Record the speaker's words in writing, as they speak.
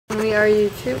We are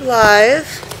YouTube Live.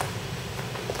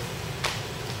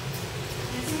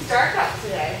 It seems dark out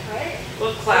today, right? A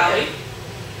little cloudy.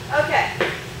 Okay.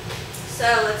 So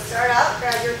let's start out.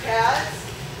 Grab your pads.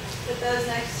 Put those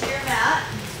next to your mat.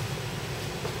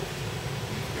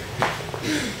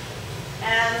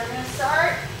 And we're going to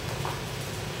start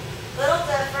a little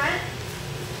different.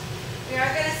 We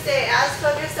aren't going to stay as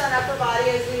focused on upper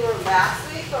body as we were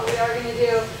last week, but we are going to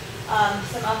do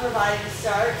some upper body to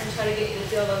start and try to get you to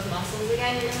feel those muscles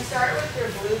again. You're going to start with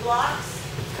your blue blocks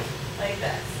like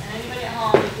this. And anybody at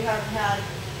home, if you haven't done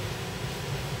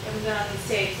on these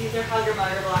tapes, these are hugger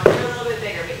mugger blocks. They're a little bit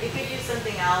bigger, but you could use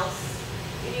something else.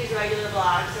 You could use regular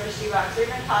blocks or a shoe box or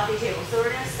even a coffee table. So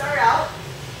we're going to start out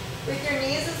with your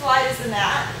knees as wide as the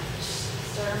mat.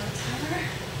 Start on the timer.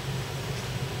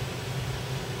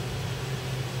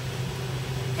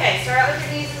 Okay, start out with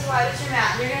your knees as wide as your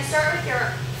mat. You're going to start with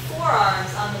your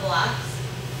forearms on the blocks.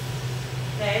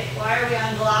 Okay, why are we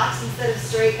on blocks instead of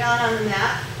straight down on the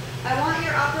mat? I want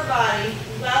your upper body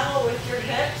level with your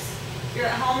hips. If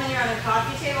you're at home and you're on a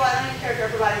coffee table, I don't even care if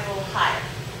your upper body's a little higher.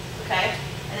 Okay?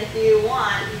 And if you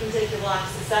want, you can take your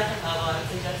blocks to second level. I would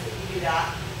suggest that you do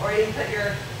that. Or you can put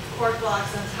your cork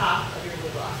blocks on top of your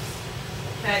blue blocks.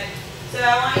 Okay? So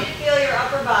I want you to feel your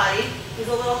upper body is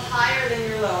a little higher than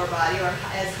your lower body, or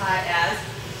as high as.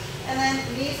 And then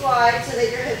knees wide so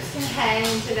that your hips can hang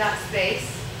into that space.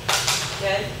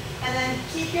 Good. And then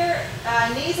keep your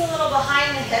knees a little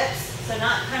behind the hips, so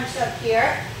not crunched up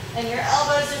here. And your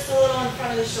elbows just a little in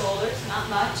front of the shoulders, not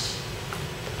much.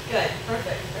 Good,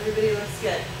 perfect. Everybody looks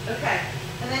good. Okay.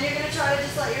 And then you're going to try to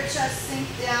just let your chest sink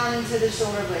down into the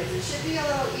shoulder blades. It should be a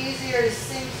little easier to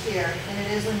sink here than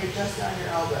it is when you're just on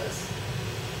your elbows.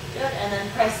 Good. And then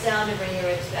press down to bring your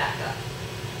ribs back up.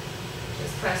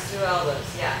 Just press through elbows.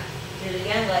 Yeah. Do it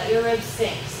again. Let your ribs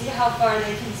sink. See how far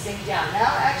they can sink down. Now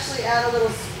actually add a little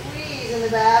squeeze in the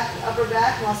back, upper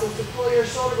back muscles to pull your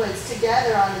shoulder blades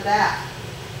together on the back,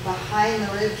 behind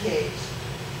the rib cage.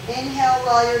 Inhale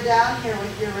while you're down here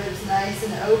with your ribs nice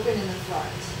and open in the front.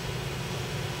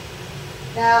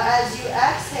 Now as you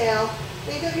exhale,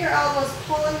 think of your elbows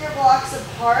pulling your blocks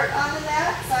apart on the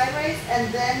mat, sideways,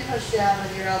 and then push down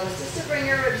with your elbows just to bring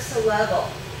your ribs to level.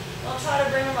 Don't try to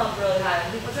bring them up really high.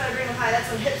 When people try to bring them high, that's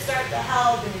when hips start to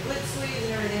help and your glute squeeze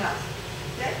and everything else.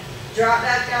 Okay? Drop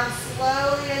back down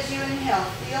slowly as you inhale.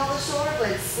 Feel the shoulder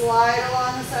blades slide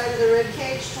along the side of the rib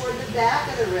cage toward the back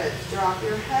of the ribs. Drop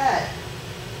your head.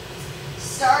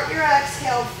 Start your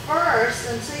exhale first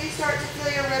until you start to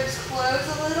feel your ribs close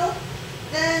a little.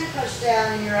 Then push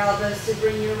down in your elbows to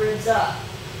bring your ribs up.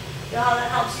 Feel how that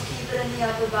helps you keep it in the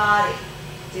upper body.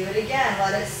 Do it again.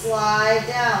 Let it slide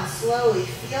down slowly.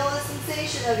 Feel the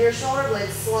sensation of your shoulder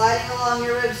blades sliding along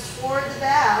your ribs toward the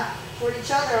back, toward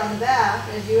each other on the back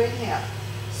as you inhale.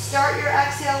 Start your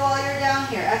exhale while you're down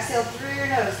here. Exhale through your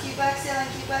nose. Keep exhaling,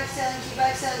 keep exhaling, keep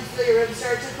exhaling. Feel your ribs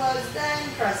start to close. Then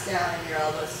press down in your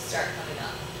elbows to start coming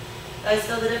up. Guys,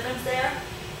 feel the difference there?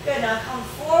 Good. Now come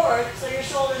forward so your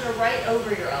shoulders are right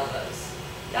over your elbows.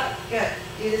 Yep, good.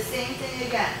 Do the same thing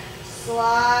again.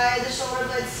 Slide the shoulder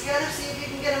blades together. See if you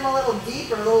can get them a little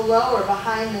deeper, a little lower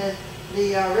behind the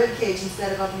rib cage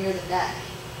instead of up near the neck.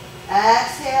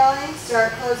 Exhaling,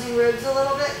 start closing ribs a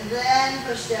little bit, then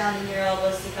push down in your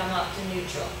elbows to come up to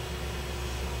neutral.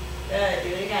 Good, do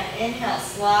it again. Inhale,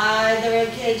 slide the rib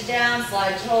cage down,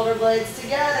 slide shoulder blades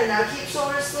together. Now keep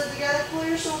shoulders slid together, pull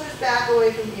your shoulders back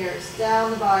away from ears, down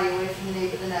the body, away from the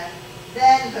nape of the neck.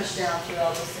 Then push down through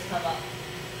elbows to come up.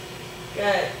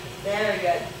 Good, very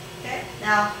good. Okay,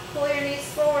 now pull your knees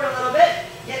forward a little bit,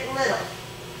 get little,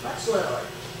 much littler.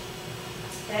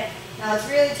 Okay, now it's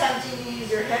really tempting to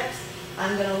use your hips.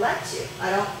 I'm going to let you.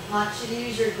 I don't want you to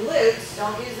use your glutes.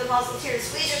 Don't use the muscles here to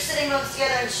squeeze your sitting bones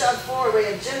together and shove forward where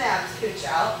you have gym abs pooch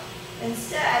out.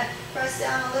 Instead, press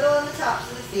down a little on the tops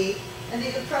of the feet and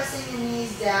either pressing your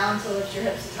knees down to lift your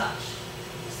hips a touch.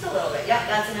 Just a little bit. Yep,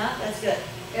 that's enough. That's good.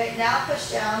 Okay, now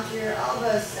push down through your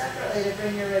elbows separately to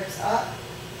bring your ribs up.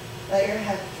 Let your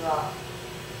head drop.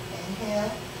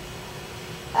 Inhale.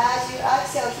 As you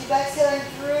exhale, keep exhaling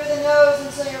through the nose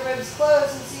until your ribs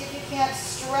close, and see if you can't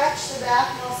stretch the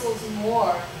back muscles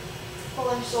more,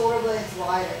 pulling shoulder blades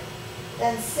wider.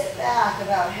 Then sit back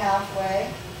about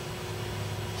halfway.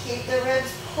 Keep the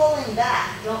ribs pulling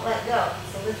back. Don't let go.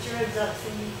 So lift your ribs up.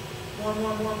 See more.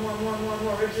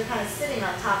 Ribs are kind of sitting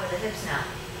on top of the hips now.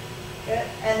 Good.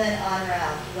 And then on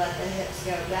around. Let the hips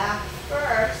go back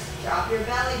first. Drop your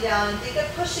belly down and think of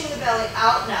pushing the belly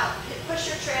out now. Push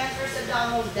your transverse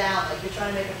abdominals down like you're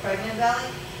trying to make a pregnant belly.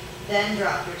 Then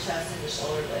drop your chest into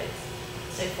shoulder blades.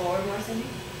 Stay forward more, Cindy.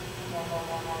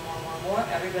 More.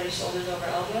 Everybody's shoulders over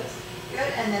elbows.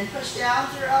 Good, and then push down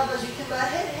through your elbows. You can let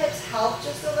hips help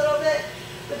just a little bit,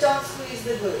 but don't squeeze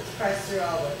the glutes. Press through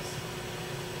elbows.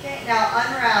 Okay, now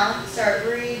unround. Start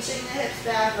reaching the hips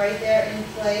back right there in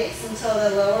place until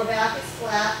the lower back is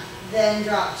flat. Then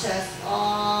drop chest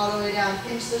all the way down.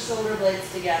 Pinch the shoulder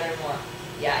blades together more.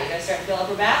 Yeah, you guys start to feel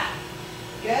upper back?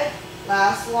 Good.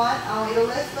 Last one. I want you to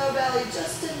lift low belly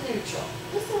just to neutral.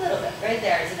 Just a little bit. Right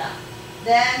there is enough.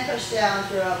 Then push down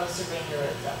through elbows to bring your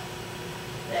ribs up.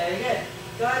 Very good.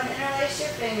 Go ahead and interlace your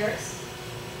fingers.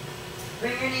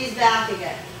 Bring your knees back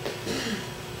again.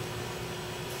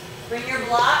 Bring your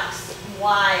blocks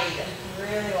wide,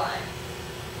 really wide.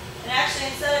 And actually,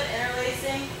 instead of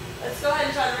interlacing, let's go ahead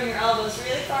and try to bring your elbows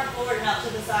really far forward and out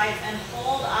to the sides and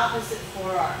hold opposite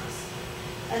forearms.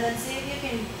 And then see if you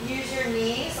can use your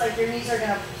knees, like your knees are going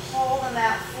to pull the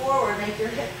mat forward, make your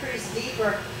hip crease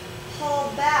deeper.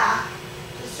 Pull back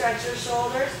to stretch your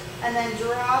shoulders, and then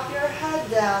drop your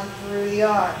head down through the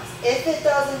arms. If it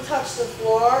doesn't touch the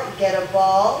floor, get a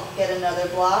ball, get another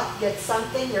block, get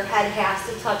something. Your head has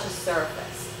to touch a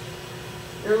surface.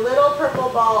 Your little purple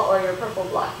ball or your purple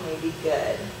block may be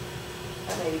good.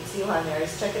 That may be too high, Mary.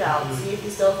 So check it out. See if you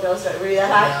still feel straight. Were you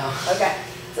that high? No. Okay.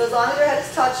 So as long as your head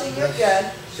is touching, you're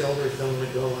good. Shoulders don't want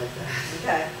to go like that.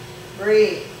 Okay.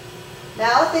 Breathe.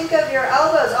 Now think of your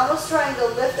elbows almost trying to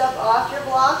lift up off your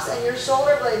blocks and your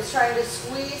shoulder blades trying to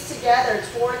squeeze together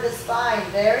toward the spine,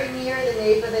 very near the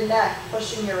nape of the neck,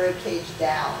 pushing your rib cage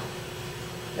down.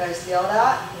 You guys feel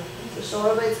that? The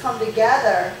shoulder blades come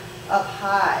together up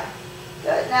high.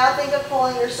 Good. Now think of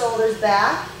pulling your shoulders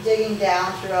back, digging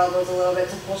down through elbows a little bit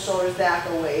to pull shoulders back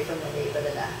away from the nape of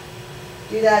the neck.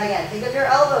 Do that again. Think of your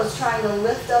elbows trying to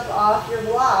lift up off your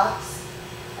blocks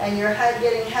and your head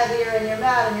getting heavier in your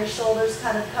mat and your shoulders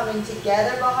kind of coming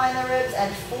together behind the ribs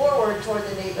and forward toward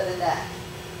the nape of the neck,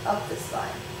 up the spine.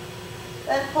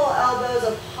 Then pull elbows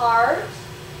apart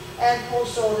and pull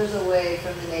shoulders away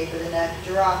from the nape of the neck.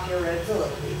 Drop your ribs a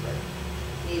little deeper.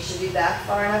 Knees should be back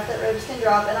far enough that ribs can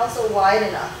drop and also wide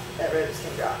enough that ribs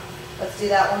can drop. Let's do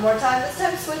that one more time. This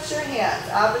time switch your hands.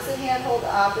 Opposite hand, hold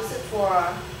opposite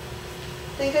forearm.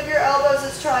 Think of your elbows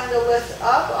as trying to lift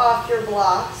up off your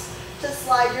blocks to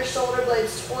slide your shoulder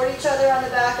blades toward each other on the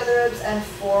back of the ribs and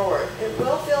forward. It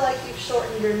will feel like you've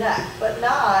shortened your neck, but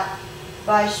not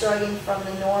by shrugging from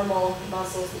the normal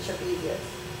muscles, the trapezius.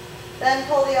 Then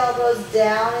pull the elbows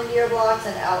down into your blocks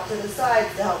and out to the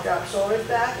sides to help drop shoulders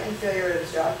back and feel your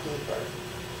ribs drop deeper.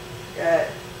 Good.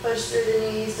 Push through the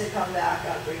knees to come back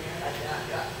up, bring your head down,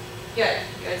 good. Good.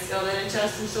 You guys feel that in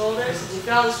chest and shoulders? Did you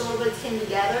feel how the shoulder blades came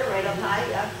together right up high?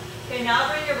 Yeah. Okay, now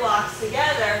bring your blocks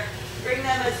together. Bring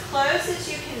them as close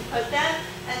as you can put them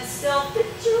and still fit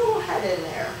your little head in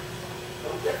there. A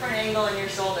little different angle in your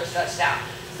shoulder stretched out.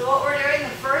 So what we're doing,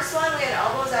 the first one, we had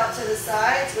elbows out to the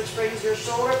sides, which brings your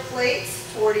shoulder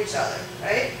plates toward each other,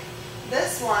 right?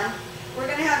 This one, we're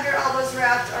going to have your elbows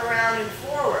wrapped around and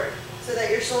forward so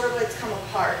that your shoulder blades come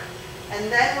apart.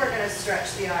 And then we're going to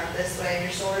stretch the arm this way, and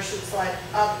your shoulders should slide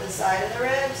up the side of the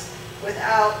ribs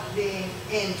without being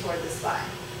in toward the spine.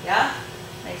 Yeah?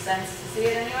 Makes sense to see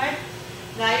it anyway?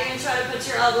 Now you're going to try to put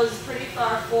your elbows pretty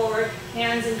far forward,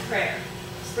 hands in prayer.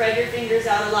 Spread your fingers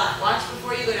out a lot. Watch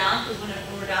before you go down, because when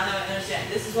we're down there, I understand.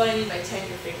 This is what I mean by tent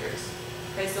your fingers.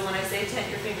 Okay, so when I say tent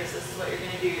your fingers, this is what you're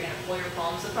going to do. You're going to pull your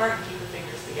palms apart and keep your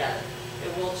fingers together.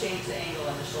 It will change the angle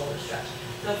in the shoulder stretch.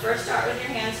 So first start with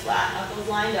your hands flat, knuckles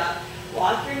lined up.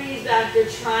 Walk your knees back.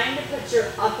 You're trying to put your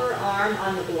upper arm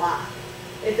on the block.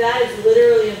 If that is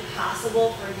literally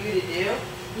impossible for you to do,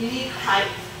 you need height.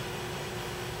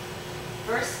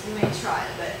 First, you may try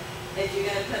it, but if you're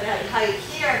going to put height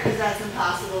here, because that's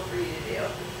impossible for you to do,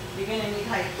 you're going to need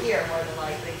height here more than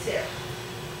likely too.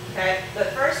 Okay, but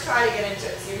first try to get into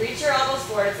it. So you reach your elbows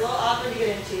forward. It's a little awkward to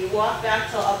get into. You walk back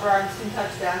till upper arms can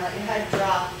touch down. Let your head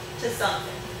drop to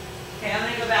something. Okay, I'm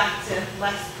going to go back to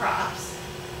less props.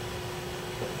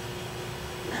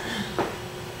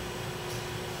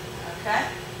 Okay.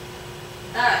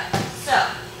 All right. So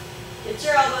get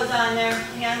your elbows on there,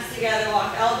 hands together.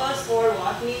 Walk elbows forward.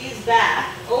 Walk knees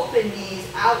back. Open knees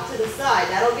out to the side.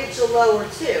 That'll get you lower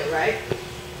too, right?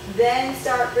 Then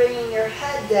start bringing your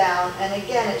head down, and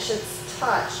again, it should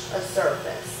touch a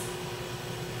surface.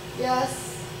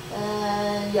 Yes,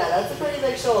 and yeah, that's a pretty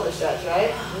big shoulder stretch, right?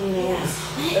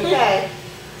 Yes. Okay,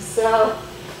 so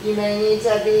you may need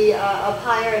to be up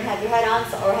higher and have your head on,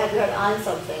 or have your head on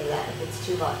something then, if it's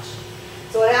too much.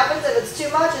 So what happens if it's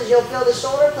too much is you'll feel the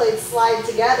shoulder blades slide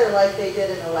together like they did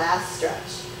in the last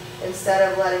stretch, instead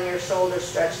of letting your shoulders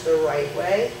stretch the right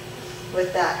way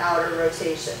with that outer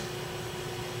rotation.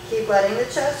 Keep letting the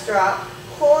chest drop.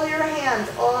 Pull your hands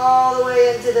all the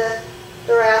way into the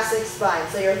thoracic spine.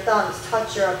 So your thumbs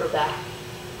touch your upper back.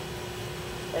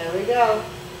 There we go.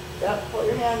 Yep, pull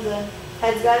your hands in.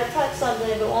 Head's got to touch something.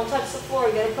 If it won't touch the floor,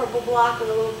 you get a purple block with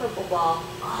a little purple ball.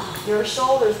 Your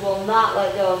shoulders will not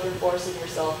let go if you're forcing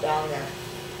yourself down there.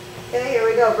 Okay, here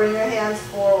we go. Bring your hands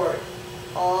forward.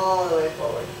 All the way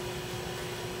forward.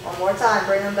 One more time.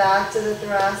 Bring them back to the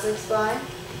thoracic spine.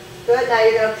 Good. Now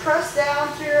you're going to press down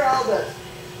through your elbows.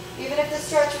 Even if the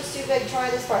stretch was too big,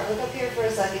 try this part. Look up here for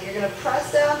a second. You're going to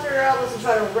press down through your elbows and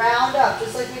try to round up,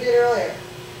 just like we did earlier.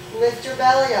 Lift your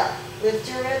belly up. Lift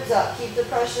your ribs up. Keep the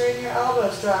pressure in your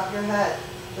elbows. Drop your head.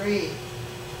 Breathe.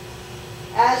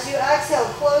 As you exhale,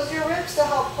 close your ribs to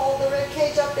help hold the rib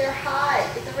cage up there high.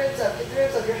 Get the ribs up. Get the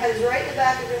ribs up. Your head is right in the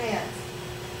back of your hands.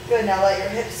 Good. Now let your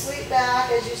hips sweep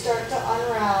back as you start to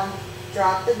unround.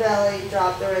 Drop the belly.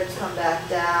 Drop the ribs. Come back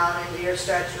down into your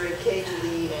stretched rib cage,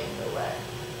 leading the way.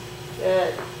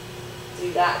 Good.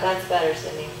 Do that. That's better,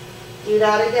 Cindy. Do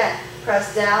that again.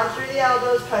 Press down through the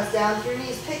elbows, press down through your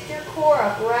knees. Pick your core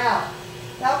up, round.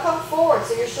 Now come forward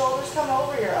so your shoulders come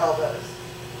over your elbows.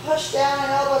 Push down on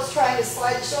elbows, trying to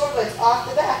slide the shoulder blades off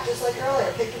the back, just like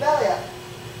earlier. Pick your belly up.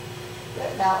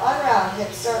 Good. Now unround.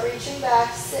 Hips start reaching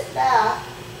back. Sit back.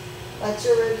 Let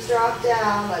your ribs drop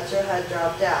down. Let your head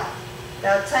drop down.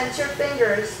 Now tense your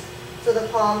fingers so the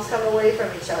palms come away from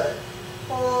each other.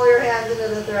 Pull your hands into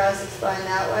the thoracic spine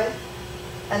that way.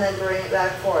 And then bring it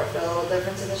back forward. Feel a little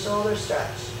difference in the shoulder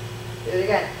stretch. Do it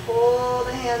again. Pull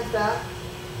the hands back.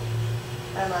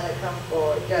 And let it come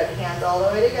forward. Good. Hands all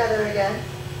the way together again.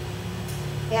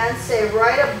 Hands stay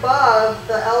right above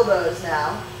the elbows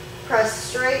now. Press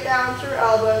straight down through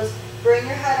elbows. Bring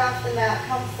your head off the mat.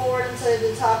 Come forward until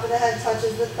the top of the head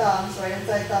touches the thumbs, right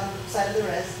inside thumb side of the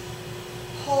wrist.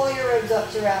 Pull your ribs up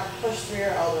to round. Push through your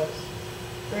elbows.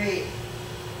 Breathe.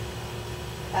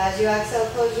 As you exhale,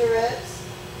 close your ribs.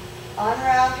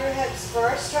 Unround your hips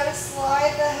first. Try to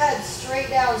slide the head straight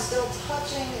down, still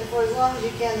touching for as long as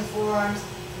you can the forearms.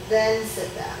 Then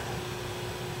sit down.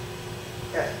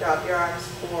 Good. Drop your arms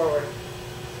forward.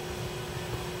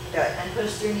 Good. And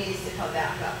push your knees to come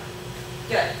back up.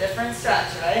 Good. Different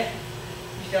stretch, right?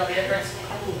 You feel the difference?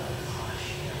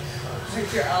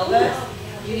 With your elbows,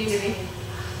 you need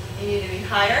to be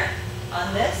higher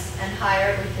on this and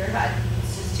higher with your head.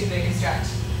 It's just too big a stretch.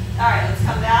 All right. Let's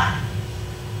come back.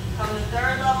 Come to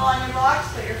third level on your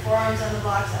blocks, put your forearms on the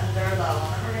blocks on third level.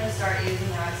 And we're going to start using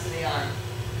the rest of the arm.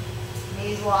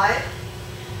 Knees wide,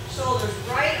 shoulders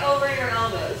right over your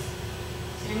elbows.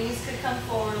 So your knees could come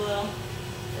forward a little.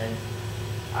 Good.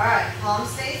 All right,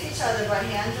 palms face each other, but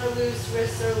hands are loose,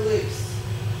 wrists are loose.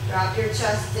 Drop your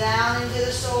chest down into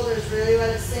the shoulders. Really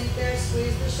let it sink there.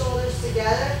 Squeeze the shoulders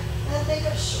together. And then think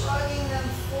of shrugging them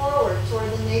forward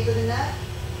toward the nape of the neck.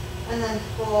 And then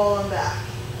pull them back.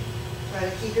 Try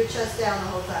to keep your chest down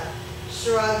the whole time.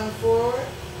 Shrug them forward.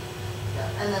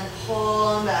 And then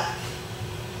pull them back.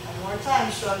 One more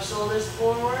time. Shrug shoulders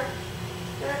forward.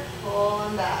 Good. Pull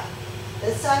them back.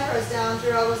 This time press down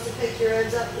through elbows to pick your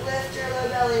ribs up. Lift your low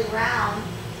belly round.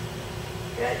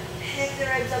 Good. Pick the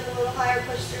ribs up a little higher.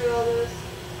 Push through elbows.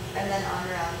 And then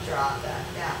unround. Drop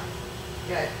back down.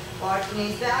 Good. Walk your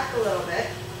knees back a little bit.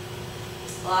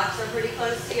 Blocks are pretty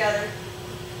close together.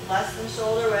 Less than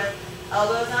shoulder width.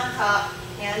 Elbows on top,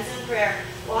 hands in prayer.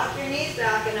 Walk your knees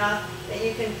back enough that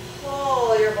you can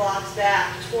pull your blocks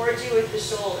back towards you with the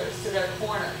shoulders to their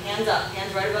corner. Hands up,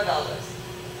 hands right above elbows.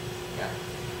 Yeah.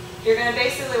 You're going to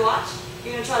basically watch.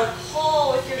 You're going to try to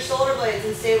pull with your shoulder blades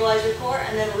and stabilize your core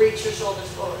and then reach your shoulders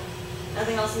forward.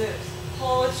 Nothing else moves.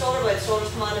 Pull with shoulder blades. Shoulders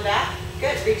come on the back.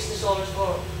 Good. Reach the shoulders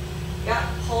forward.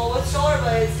 Yeah. Pull with shoulder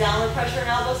blades. Downward pressure in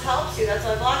elbows helps you. That's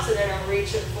why blocks are there to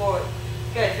reach it forward.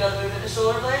 Good. Feel the movement in the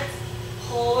shoulder blades.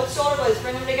 Pull with shoulder blades.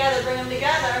 Bring them together. Bring them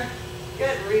together.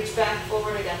 Good. Reach back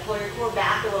forward again. Pull your core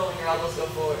back a little when your elbows go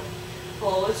forward.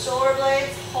 Pull with shoulder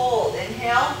blades. Hold.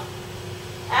 Inhale.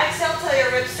 Exhale till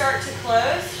your ribs start to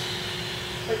close.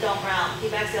 But don't round.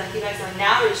 Keep exhaling. Keep exhaling.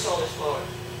 Now reach shoulders forward.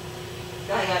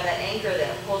 Go ahead. You have that anchor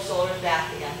there. Pull shoulders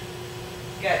back again.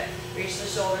 Good. Reach the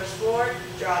shoulders forward.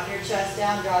 Drop your chest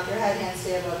down. Drop your head. Hands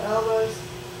stay above elbows.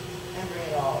 And bring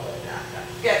it all the way back up.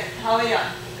 Good. How are we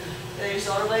doing? Feel your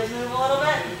shoulder blades move a little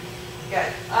bit?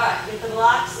 Good. Alright, get the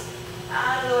blocks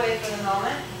out of the way for the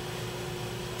moment.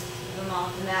 Keep them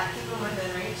off the mat. Keep them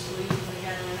within reach. We'll use them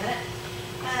again in a minute.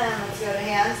 And let's go to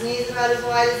hands. Knees about as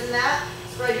wide as the mat.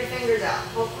 Spread your fingers out.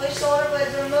 Hopefully shoulder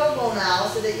blades are mobile now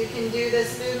so that you can do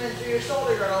this movement through your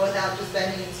shoulder girdle without just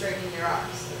bending and straightening your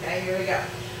arms. Okay, here we go.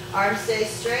 Arms stay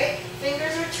straight.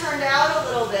 Fingers are turned out a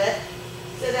little bit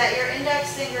so that your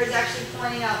index finger is actually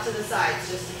pointing out to the sides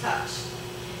just a touch.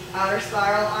 Outer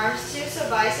spiral arms too, so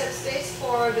biceps face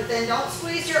forward, but then don't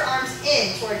squeeze your arms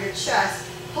in toward your chest.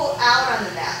 Pull out on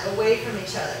the mat, away from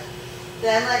each other.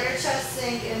 Then let your chest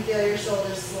sink and feel your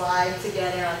shoulders slide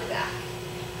together on the back.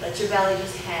 Let your belly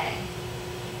just hang.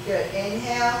 Good.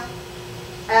 Inhale.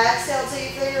 Exhale till you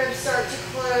feel your ribs start to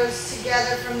close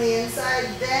together from the inside.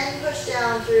 Then push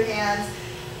down through hands.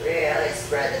 Really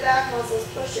spread the back muscles,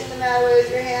 pushing the mat away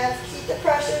with your hands. Keep the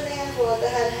pressure in the hands. We'll let the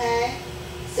head hang.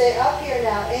 Stay up here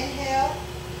now. Inhale.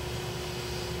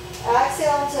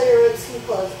 Exhale until your ribs can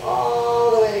close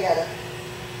all the way together.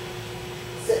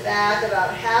 Sit back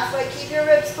about halfway. Keep your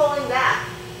ribs pulling back.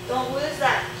 Don't lose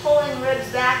that pulling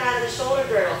ribs back out of the shoulder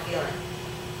girdle feeling.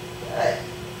 Good.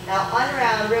 Now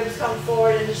unround, ribs come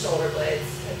forward into shoulder blades.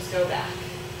 Hips go back.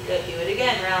 Good. Do it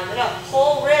again. Round it up.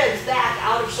 Pull ribs back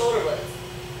out of shoulder blades.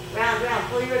 Round, round.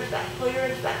 Pull your ribs back. Pull your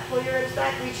ribs back. Pull your ribs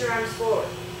back. Reach your arms forward.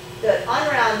 Good.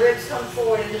 Unround, ribs come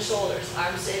forward into shoulders.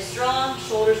 Arms stay strong.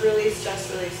 Shoulders release.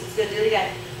 Chest release. It's good. Do it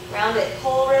again. Round it.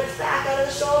 Pull ribs back out of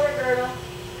the shoulder girdle.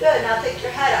 Good. Now pick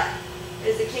your head up.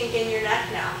 There's a kink in your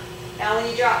neck now. Now when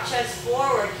you drop chest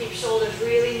forward, keep shoulders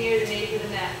really near the nape of the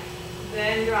neck.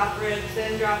 Then drop ribs,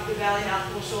 then drop the belly. Now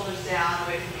pull shoulders down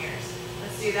away from ears.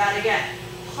 Let's do that again.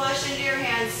 Push into your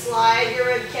hands, slide your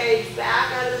rib cage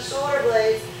back out of the shoulder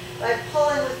blades by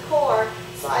pulling with core,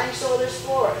 sliding shoulders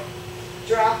forward.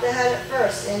 Drop the head at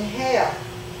first. Inhale.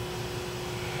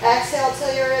 Exhale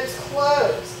till your ribs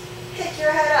close. Pick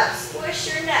your head up,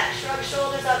 squish your neck, shrug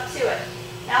shoulders up to it.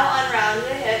 Now unround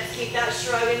the hips, keep that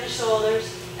shrug in the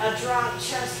shoulders. Now drop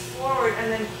chest forward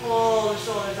and then pull the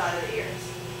shoulders out of the ears.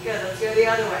 Good, let's go the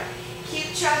other way.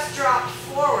 Keep chest dropped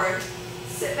forward.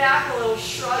 Sit back a little,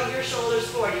 shrug your shoulders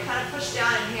forward. You kind of push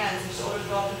down in hands and shoulders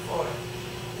go up and forward.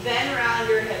 Then round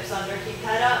your hips under, keep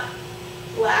head up.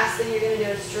 Last thing you're going to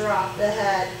do is drop the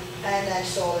head and then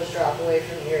shoulders drop away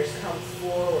from the ears, come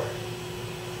forward.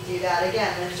 Do that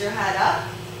again, lift your head up.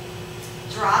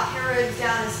 Drop your ribs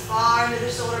down as far into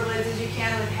the shoulder blades as you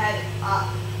can with head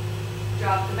up.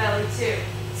 Drop the belly too.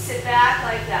 Sit back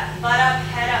like that. Butt up,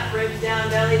 head up, ribs down,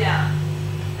 belly down.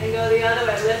 And go the other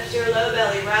way. Lift your low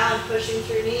belly, round, pushing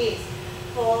through knees.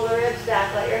 Pull the ribs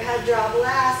back, let your head drop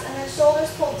last, and then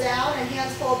shoulders pull down and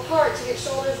hands pull apart to get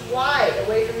shoulders wide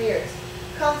away from ears.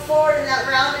 Come forward in that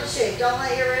rounded shape. Don't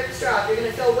let your ribs drop. You're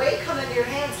going to feel weight come into your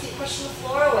hands. Keep pushing the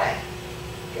floor away.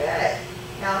 Good.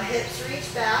 Now hips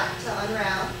reach back to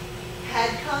unround.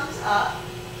 Head comes up.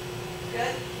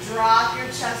 Good. Drop your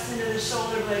chest into the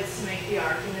shoulder blades to make the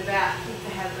arc in the back. Keep the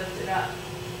head lifted up.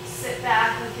 Sit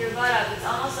back with your butt up. It's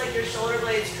almost like your shoulder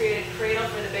blades create a cradle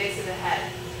for the base of the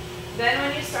head. Then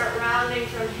when you start rounding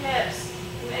from hips,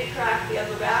 you may crack the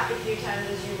upper back a few times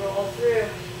as you roll through.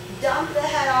 Dump the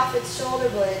head off its shoulder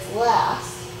blades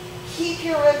last. Keep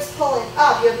your ribs pulling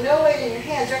up. You have no weight in your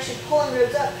hands. You're actually pulling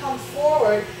ribs up. Come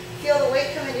forward. Feel the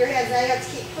weight come into your hands. Now you have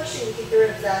to keep pushing to keep the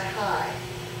ribs that high.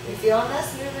 You feeling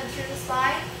this movement through the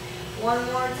spine? One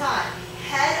more time.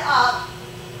 Head up,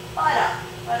 butt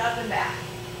up and back.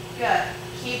 Good.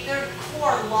 Keep the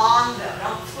core long though.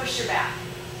 Don't push your back.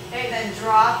 Okay, then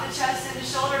drop the chest into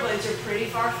shoulder blades. You're pretty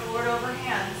far forward over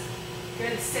hands.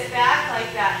 Good. Sit back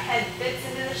like that. Head fits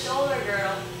into the shoulder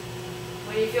girdle.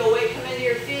 When you feel weight come into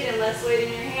your feet and less weight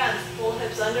in your hands, pull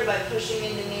hips under by pushing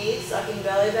into knees, sucking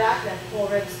belly back, then pull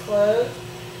ribs closed.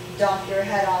 Dump your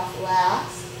head off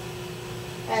last.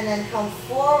 And then come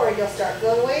forward. You'll start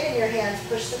feeling weight in your hands.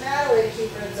 Push the mat away to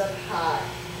keep ribs up high.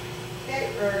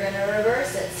 Okay, we're going to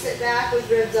reverse it. Sit back with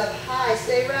ribs up high.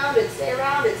 Stay rounded, stay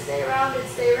rounded, stay rounded,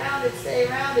 stay rounded, stay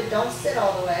rounded. Don't sit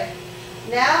all the way.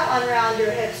 Now unround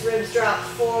your hips. Ribs drop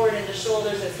forward into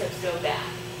shoulders as hips go back.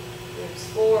 Ribs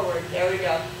forward. There we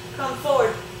go. Come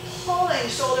forward. Pulling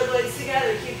shoulder blades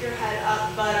together. Keep your head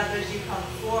up, butt up as you come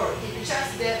forward. Keep your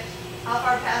chest dipped. How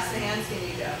far past the hands can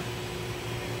you go?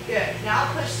 Good.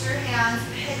 Now push through hands.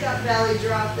 Pick up belly.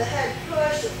 Drop the head.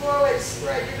 Push it forward.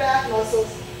 Spread your back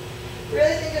muscles.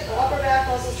 Really think of the upper back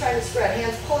muscles trying to spread.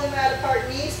 Hands pulling mat apart.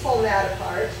 Knees pull mat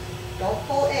apart. Don't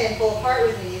pull in. Pull apart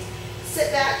with knees.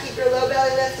 Sit back. Keep your low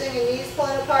belly lifting. Your knees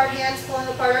pulling apart. Hands pulling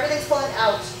apart. Everything's pulling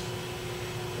out.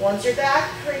 Once you're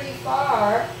back pretty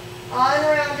far, on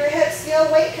around your hips,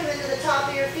 feel weight come into the top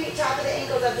of your feet, top of the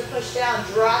ankles have to push down.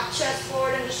 Drop chest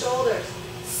forward into shoulders.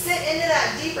 Sit into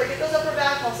that deeper. Get those upper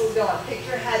back muscles going. Pick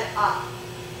your head up.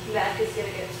 Neck is going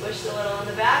to get swished a little in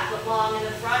the back, but long in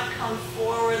the front. Come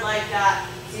forward like that.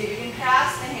 See if you can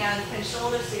pass the hands, pin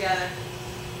shoulders together.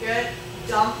 Good.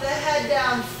 Dump the head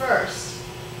down first.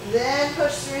 Then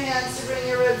push through hands to bring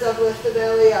your ribs up, lift the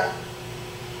belly up.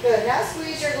 Good. Now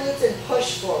squeeze your glutes and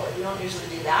push forward. You don't usually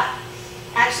do that.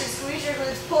 Actually squeeze your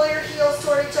glutes, pull your heels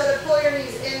toward each other, pull your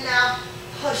knees in now,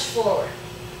 push forward.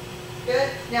 Good.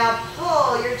 Now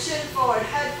pull your chin forward,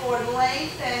 head forward,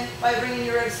 lengthen by bringing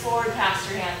your ribs forward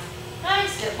past your hands.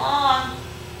 Nice, get long.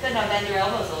 Good, now bend your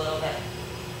elbows a little bit.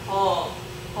 Hold,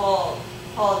 hold,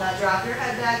 hold. Now drop your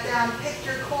head back down, pick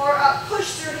your core up,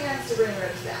 push your hands to bring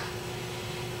ribs down.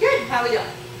 Good, how we doing?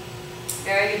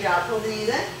 Very good job. Pull the knees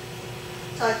in,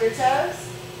 tuck your toes.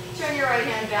 Turn your right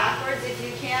hand backwards if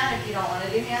you can. If you don't want to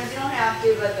do hands, you don't have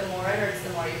to, but the more it hurts,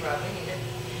 the more you probably need it.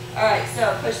 All right,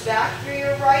 so push back through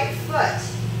your right foot.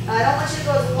 Now, I don't want you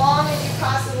to go as long as you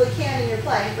possibly can in your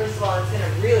plank. First of all, it's going to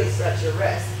really stretch your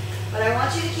wrist. But I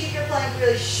want you to keep your plank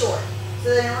really short.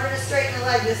 So that in order to straighten the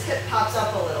leg, this hip pops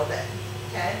up a little bit.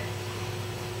 Okay?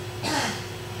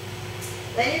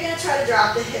 Then you're going to try to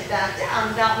drop the hip back down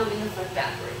without moving the foot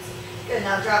backwards. Good,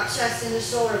 now drop chest into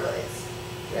shoulder blades.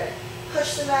 Good.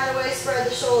 Push the mat away, spread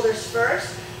the shoulders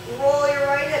first. Roll your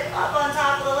right hip up on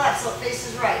top of the left so it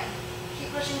faces right.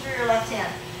 Keep pushing through your left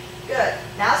hand. Good.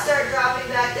 Now start dropping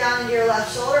back down into your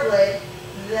left shoulder blade,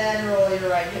 then roll your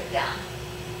right hip down.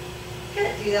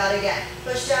 Good. Do that again.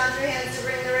 Push down through hands to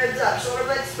bring the ribs up. Shoulder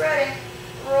blade spreading.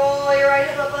 Roll your right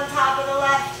hip up on top of the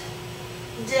left.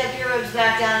 Dip your ribs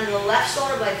back down into the left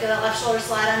shoulder blade. Feel that left shoulder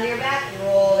slide onto your back.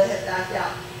 Roll the hip back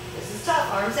down. This is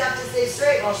tough. Arms have to stay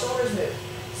straight while shoulders move.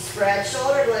 Spread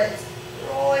shoulder blades.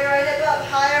 Roll your right hip up.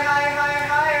 Higher, higher, higher,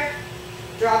 higher.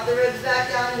 Drop the ribs back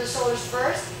down into the shoulders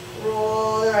first.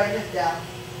 Roll the right hip down.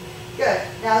 Good.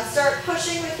 Now start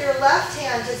pushing with your left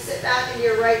hand to sit back into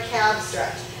your right calf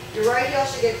stretch. Your right heel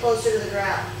should get closer to the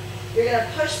ground. You're going to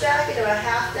push back into a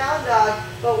half down dog,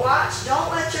 but watch, don't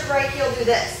let your right heel do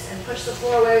this and push the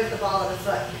floor away with the ball of the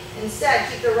foot. Instead,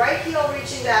 keep the right heel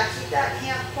reaching back. Keep that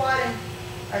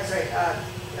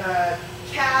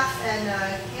calf and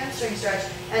hamstring stretch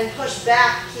and push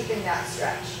back, keeping that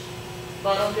stretch.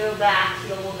 Butt will go back,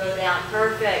 heel will go down.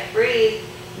 Perfect. Breathe.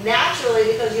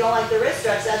 Naturally, because you don't like the wrist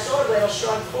stretch, that shoulder blade will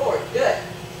shrug forward. Good.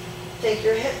 Take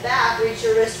your hip back, reach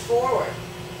your wrist forward.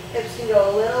 Hips can go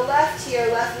a little left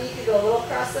here, left knee could go a little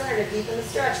across center to deepen the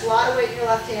stretch. A lot of weight in your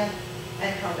left hand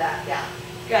and come back down.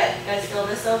 Good. You guys feel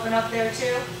this open up there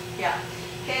too? Yeah.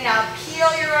 Okay, now peel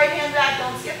your right hand back.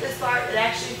 Don't skip this part. It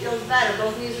actually feels better.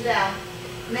 Both knees are down.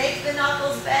 Make the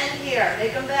knuckles bend here.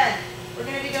 Make them bend. We're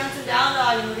going to be doing some down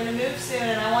dog and we're going to move soon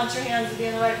and I want your hands to be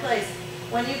in the right place.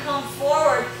 When you come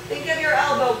forward, think of your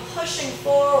elbow pushing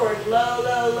forward, low,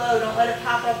 low, low. Don't let it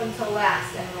pop up until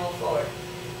last and roll forward.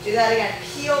 Do that again.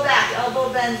 Peel back. Elbow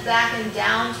bends back and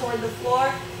down toward the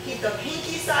floor. Keep the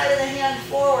pinky side of the hand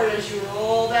forward as you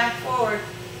roll back forward.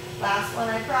 Last one,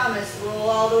 I promise. Roll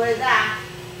all the way back.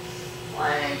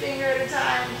 One finger at a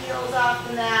time. Heels off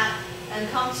the mat. And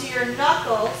come to your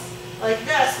knuckles like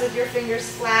this with your fingers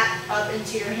flat up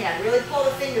into your hand. Really pull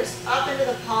the fingers up into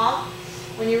the palm.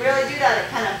 When you really do that, it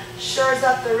kind of shores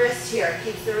up the wrist here.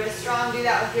 Keeps the wrist strong. Do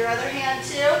that with your other hand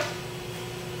too.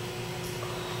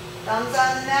 Thumbs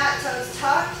on the mat, toes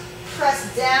tucked. Press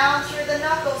down through the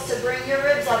knuckles to bring your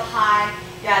ribs up high.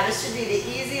 Yeah, this should be the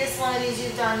easiest one of these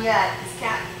you've done yet. Is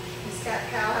cat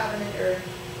cow having a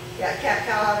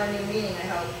new meaning, I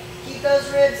hope. Keep those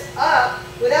ribs up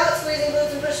without squeezing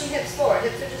glutes and pushing hips forward.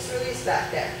 Hips are just released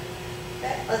back there.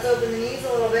 Okay, let's open the knees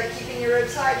a little bit, keeping your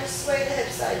ribs high. Just sway the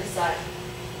hips side to side.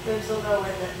 Ribs will go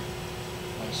with it.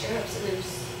 Make sure hips are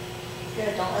loose.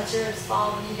 Good, don't let your ribs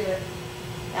fall when you do it.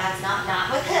 That's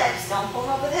not with hips. Don't pull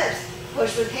them up with hips.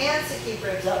 Push with hands to keep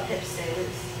ribs up, hips stay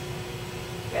loose.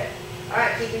 Good. All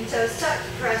right, keeping toes tucked.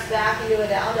 Press back into a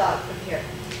down dog from here.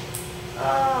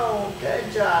 Oh,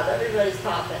 good job. Everybody's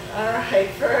popping. All right,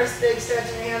 first big stretch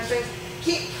in your hamstrings.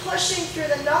 Keep pushing through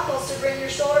the knuckles to bring your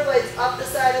shoulder blades up the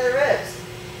side of the ribs.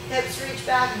 Hips reach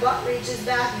back, butt reaches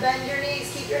back. Bend your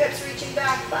knees. Keep your hips reaching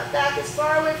back, butt back as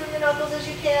far away from your knuckles as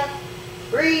you can.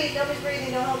 Breathe. Nobody's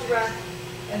breathing. Don't hold your breath.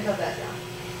 And come back down.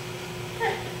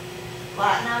 Good.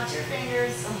 Flatten out your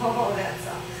fingers. Oh, that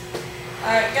sucks.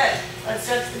 All right, good. Let's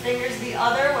stretch the fingers the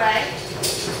other way.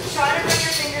 Try to bring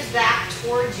your fingers back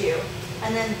towards you,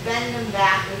 and then bend them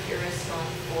back with your wrist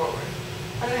going forward.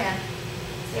 Other hand.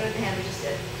 Stay with the hand we just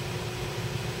did.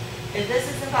 If this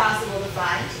is impossible to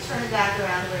find, turn it back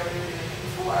around where we were doing it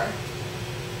before,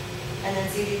 and then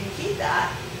see if you can keep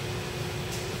that,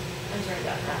 and turn it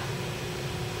back around.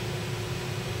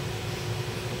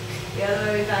 The other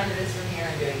way we find it is from here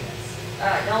and doing this.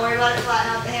 All right, don't worry about it.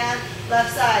 Flatten out the hand.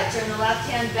 Left side. Turn the left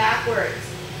hand backwards.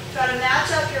 Try to match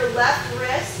up your left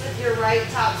wrist with your right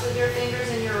tops of your fingers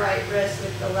and your right wrist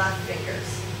with the left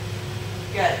fingers.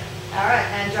 Good. All right,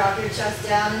 and drop your chest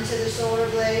down into the shoulder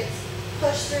blades.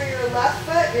 Push through your left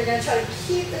foot. You're going to try to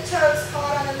keep the toes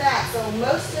caught on the mat. So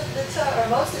most of the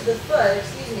foot,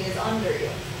 is under you.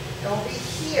 Don't be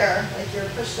here like you're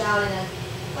pushed out in a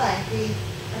plank. Be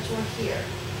much more here.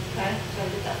 Okay, so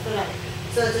get that foot under.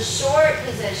 So it's a short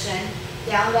position.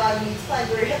 Down dog means plank,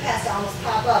 where your hip has to almost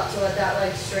pop up to let that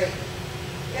leg straighten.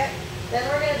 Okay? Then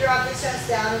we're going to drop the chest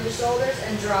down into shoulders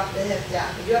and drop the hip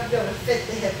down. You do have to be able to fit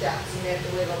the hip down, so you may have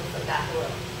to wiggle the foot back a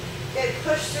little. Okay,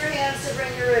 push through hands to bring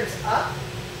your ribs up.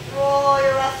 Roll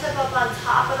your left hip up on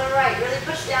top of the right. Really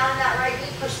push down in that right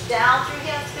knee. Push down through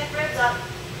hands to pick ribs up.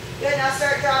 Good, now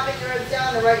start dropping your ribs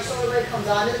down. The right shoulder blade comes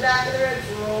onto the back of the ribs.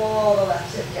 Roll the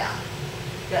left hip down.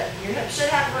 Good. Your hip should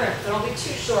have room, so don't be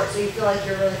too short so you feel like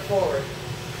you're really forward.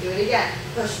 Do it again.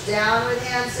 Push down with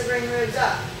hands to bring ribs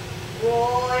up.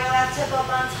 Roll your left hip up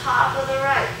on top of the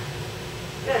right.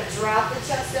 Good. Drop the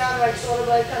chest down, right shoulder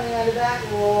blade coming on the back.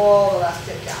 Roll the left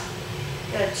hip down.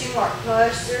 Good. 2 more.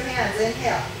 Push through hands.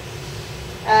 Inhale.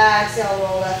 Exhale.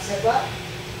 Roll left hip up.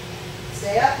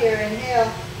 Stay up here.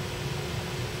 Inhale.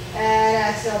 And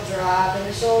exhale. Drop in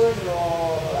the shoulders.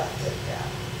 Roll the left hip down.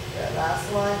 Good.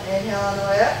 Last one. Inhale on the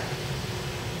way up.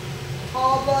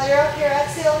 Hold while you're up here.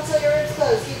 Exhale until your ribs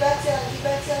close. Keep exhaling. Keep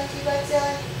exhaling. Keep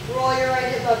exhaling. Roll your right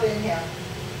hip up. Inhale.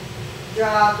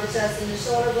 Drop the chest into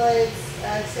shoulder blades.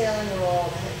 Exhale and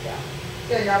roll the hip down.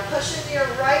 Good. Now push into your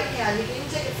right hand. You can even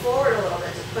take it forward a little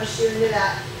bit to push you into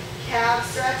that calf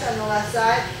stretch on the left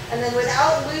side. And then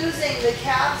without losing the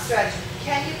calf stretch,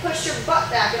 can you push your butt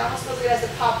back? It almost feels like it has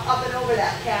to pop up and over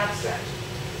that calf stretch.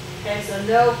 Okay, so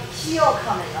no heel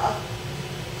coming up.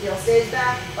 Heel stays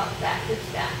back, butt back, hips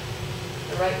back.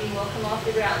 The right knee will come off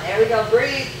the ground. There we go.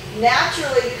 Breathe.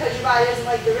 Naturally, because your body doesn't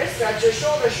like the wrist stretch, your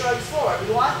shoulder shrugs forward.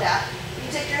 We want that. You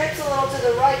can take your hips a little to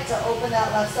the right to open that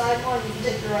left side more. You can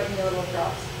take your right knee a little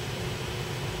across.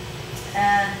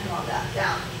 And come on back,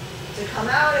 down. To come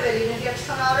out of it, even if you have to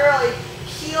come out early,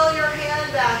 peel your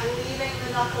hand back, leaving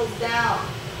the knuckles down.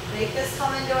 Make this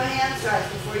come into a hand stretch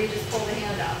before you just pull the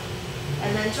hand out.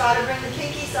 And then try to bring the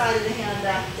pinky side of the hand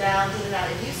back down to the mat.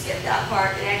 If you skip that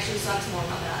part, it actually sucks more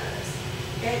coming out of this.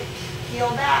 Okay, peel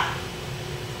back.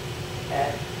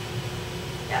 Okay.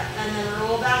 Yeah, and then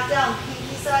roll back down.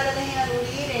 Pinky side of the hand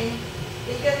leading.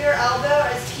 Think of your elbow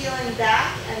as peeling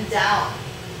back and down.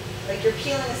 Like you're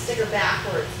peeling a sticker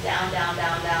backwards. Down, down,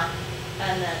 down, down.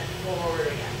 And then forward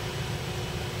again.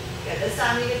 Good, this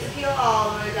time you get to peel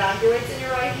all the way back. Your weight's in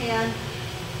your right hand.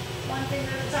 One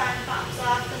finger at a time pops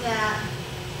off the mat.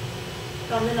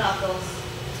 Come to knuckles.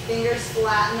 Fingers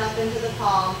flatten up into the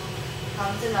palm.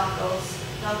 Come to knuckles.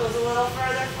 Knuckles a little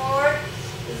further forward.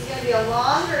 This is going to be a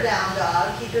longer down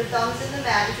dog. Keep your thumbs in the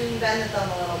mat. You can bend the thumb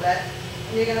a little bit.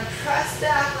 And you're going to press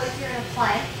back like you're in a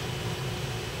plank.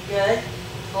 Good.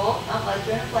 Pull up like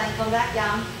you're in a plank. Come back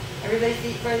down. Everybody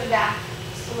feet further back.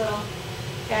 Just a little.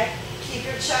 Okay. Keep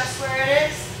your chest where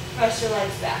it is. Press your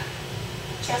legs back.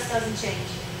 Chest doesn't change.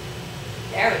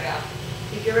 There we go.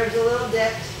 Keep your ribs a little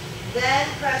dipped. Then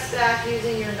press back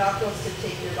using your knuckles to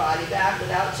take your body back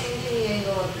without changing the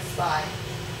angle of the spine.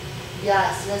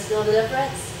 Yes, you guys feel the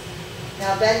difference?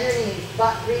 Now bend your knees,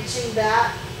 butt reaching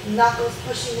back, knuckles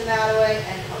pushing the mat away,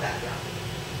 and come back down.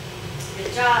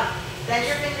 Good job. Bend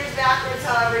your fingers backwards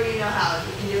however you know how. If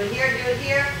you can do it here, do it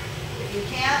here. If you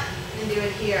can't, then do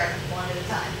it here, one at a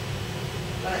time.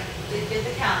 But did get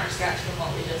the counter stretch from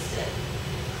what we just did.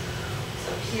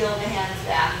 So peel the hands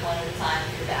back one at a time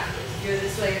if you're backwards. If you're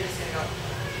this way, you're just going to go.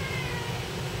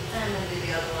 And then do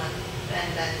the other one. Bend,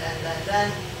 bend, bend, bend,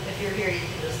 bend. If you're here, you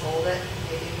can just hold it.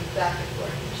 Maybe move back and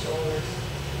forth in the shoulders.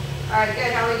 All right,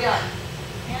 good. How are we doing?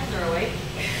 Hands are awake.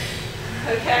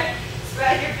 Okay.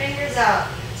 Spread your fingers out.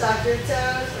 Tuck your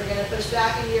toes. We're going to push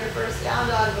back into your first down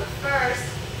dog. But first,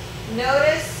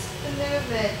 notice the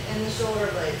movement in the shoulder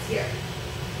blades here.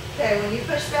 Okay, when you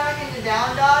push back into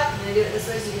down dog, I'm going to do it this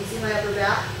way so you can see my upper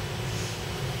back.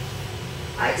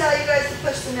 I tell you guys to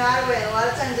push the mat away, and a lot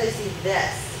of times I see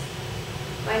this.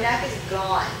 My neck is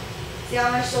gone. See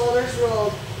how my shoulders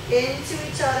rolled into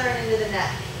each other and into the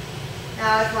neck.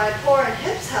 Now if my core and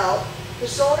hips help, the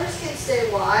shoulders can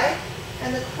stay wide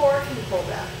and the core can pull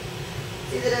back.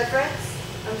 See the difference?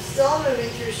 I'm still moving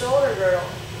through shoulder girdle,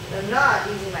 but I'm not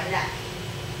using my neck.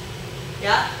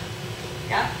 Yeah?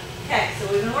 Yeah? Okay,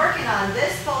 so we've been working on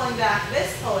this pulling back,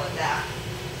 this pulling back.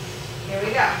 Here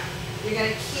we go. You're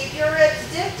going to keep your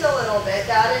ribs dipped a little bit.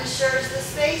 That ensures the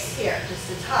space here,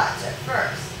 just a touch at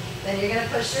first. Then you're going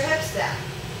to push your hips back.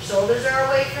 Shoulders are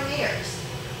away from ears.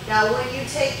 Now when you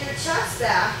take your chest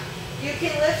back, you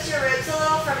can lift your ribs a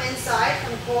little from inside,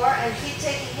 from core, and keep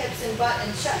taking hips and butt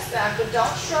and chest back, but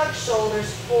don't shrug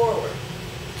shoulders forward.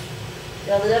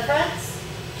 Feel the difference?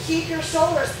 Keep your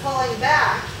shoulders pulling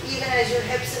back, even as your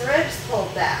hips and ribs pull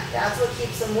back. That's what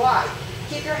keeps them wide.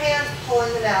 Keep your hands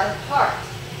pulling them out apart.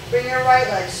 Bring your right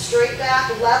leg straight back,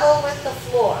 level with the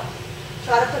floor.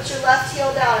 Try to put your left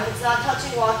heel down. If it's not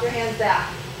touching, walk your hands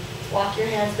back. Walk your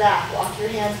hands back. Walk your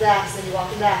hands back. So you're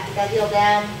walking back. Get that heel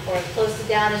down or as close to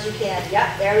down as you can.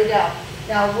 Yep, there we go.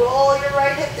 Now roll your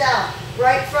right hip down.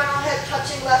 Right frontal hip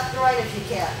touching left groin if you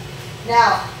can.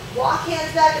 Now, walk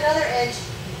hands back another inch.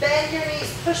 Bend your knees.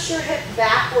 Push your hip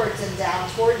backwards and down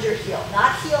towards your heel.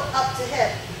 Not heel up to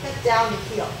hip. Hip down to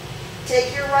heel.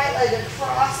 Take your right leg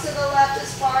across to the left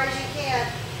as far as you can.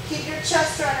 Keep your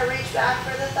chest trying to reach back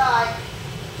for the thigh.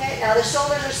 Okay, now the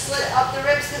shoulders are slid up the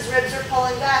ribs because ribs are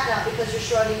pulling back, not because you're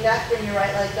shrugging back. Bring your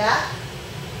right leg back.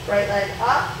 Right leg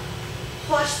up.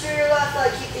 Push through your left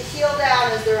leg. Keep the heel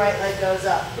down as the right leg goes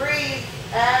up. Breathe.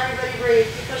 Everybody breathe.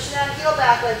 Keep pushing that heel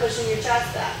back by pushing your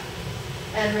chest back.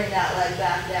 And bring that leg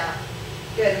back down.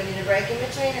 Good. We need a break in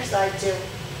between or side two.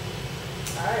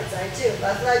 All right, side two.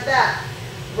 Left leg back.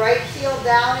 Right heel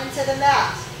down into the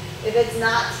mat. If it's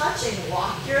not touching,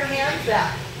 walk your hands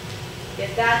back.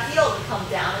 Get that heel to come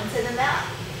down into the mat.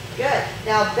 Good.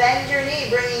 Now bend your knee,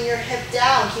 bringing your hip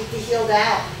down. Keep the heel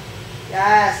down.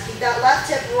 Yes. Keep that left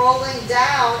hip rolling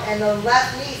down and the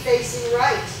left knee facing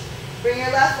right. Bring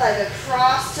your left leg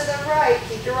across to the right.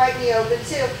 Keep your right knee open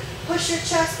too. Push your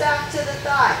chest back to the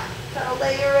thigh. Kind of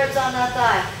lay your ribs on that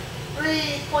thigh.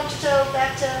 Breathe. Point your toe,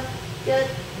 back toe. Good.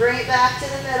 Bring it back to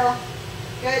the middle.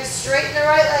 Good. Straighten the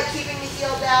right leg, keeping the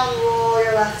heel down. Roll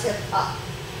your left hip up.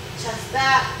 Chest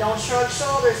back. Don't shrug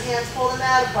shoulders. Hands pull the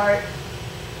mat apart.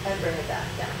 And bring it back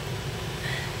down.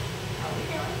 How are we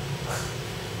doing?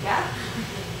 Yeah?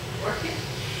 Working?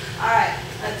 All right.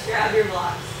 Let's grab your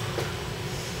blocks.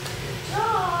 Good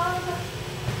job.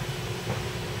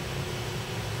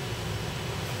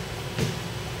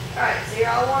 All right. So you're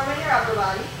all warm in your upper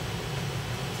body,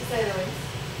 to say the least.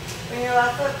 Bring your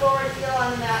left foot forward, heel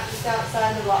on the mat, just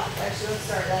outside the block. Actually, let's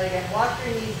start that again. Walk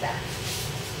your knees back.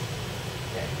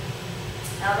 Good.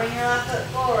 Now bring your left foot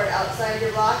forward, outside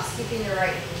your blocks, keeping your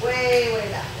right knee way,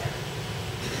 way back there.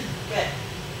 Good.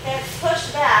 Hips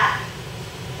push back.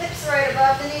 Hips right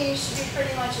above the knee. You should be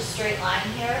pretty much a straight line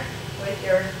here with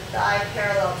your thigh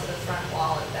parallel to the front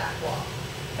wall and back wall.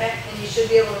 Okay? And you should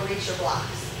be able to reach your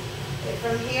blocks. Okay,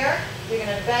 from here, you're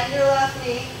going to bend your left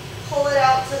knee. Pull it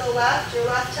out to the left. Your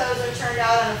left toes are turned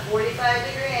out on a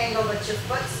 45-degree angle, but your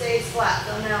foot stays flat.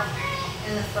 Don't know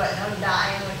in the foot. No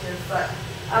dying with your foot.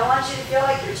 I want you to feel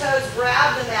like your toes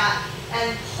grab the mat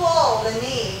and pull the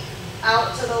knee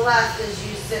out to the left as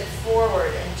you sit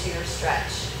forward into your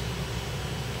stretch.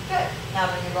 Good.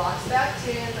 Now bring your blocks back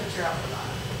to you and put your elbows on.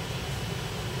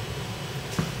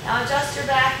 Now adjust your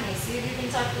back knee. See if you can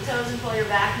tuck the toes and pull your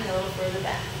back knee a little further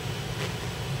back.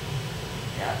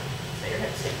 Yep. So your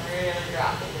hips can really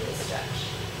drop into the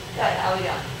stretch. Good, how we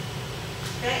doing?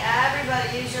 Okay,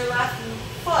 everybody use your left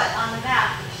foot on the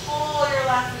mat. Pull your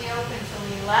left knee open to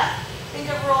lean left. Think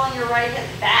of rolling your right hip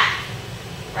back.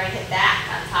 Right hip back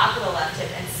on top of the left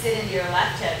hip and sit into your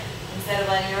left hip instead of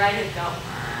letting your right hip go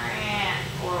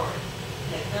forward.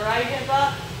 Pick the right hip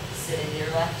up, sit into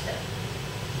your left hip.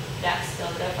 Yeah, still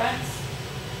the difference?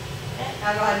 Okay,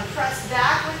 now go ahead and press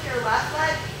back with your left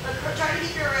leg, but try to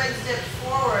keep your ribs dipped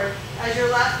forward as your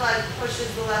left leg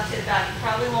pushes the left hip back. You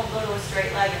probably won't go to a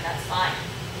straight leg, and that's fine.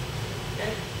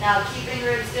 Good. Now, keeping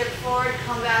ribs dipped forward,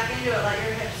 come back into it. Let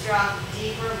your hips drop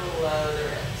deeper below the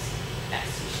ribs.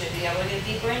 Next, you should be able to get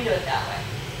deeper into it that way.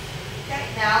 Okay,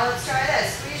 now let's try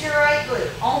this. Squeeze your right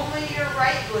glute. Only your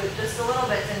right glute, just a little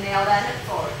bit to nail that hip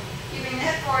forward. Keeping the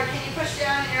hip forward, can you push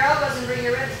down in your elbows and bring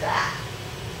your ribs back?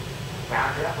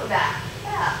 Round your upper back.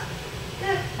 Yeah.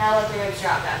 Good. Now let the ribs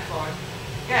drop back forward.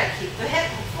 Good. Keep the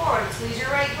hip forward. Squeeze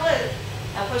your right glute.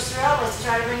 Now push through elbows to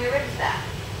try to bring your ribs back.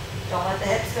 Don't let the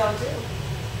hips go too.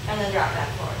 And then drop back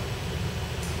forward.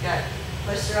 Good.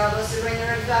 Push through elbows to bring the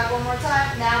ribs back one more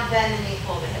time. Now bend the knee,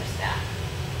 pull the hips back.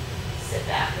 Sit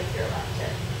back with your left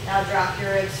hip. Now drop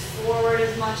your ribs forward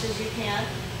as much as you can.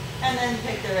 And then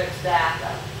pick the ribs back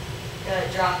up.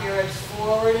 Good. Drop your ribs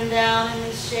forward and down in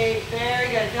this shape. Very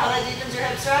good. Feel how that deepens your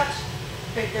hip stretch?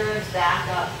 Pick the ribs back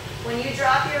up. When you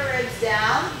drop your ribs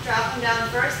down, drop them down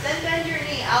first, then bend your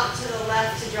knee out to the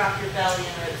left to drop your belly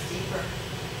and ribs deeper.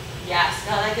 Yes.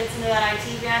 Feel how that gets into that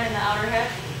IT band in the outer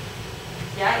hip?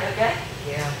 Yeah, you okay?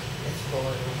 Yeah, it's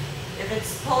pulling. If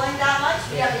it's pulling that much,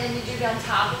 we need you to be on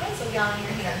top of it, so be on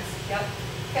your hands. Yep.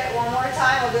 Okay, one more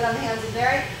time. We'll do it on the hands of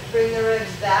Mary. Bring the ribs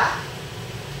back.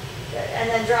 Good. And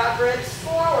then drop ribs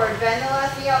forward. Bend the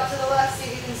left knee out to the left. See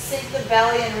if you can sink the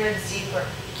belly and ribs deeper.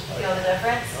 Feel the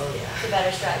difference? Oh, yeah. It's a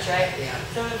better stretch, right? Yeah.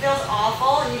 So if it feels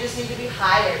awful and you just need to be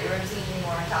higher, your ribs need to be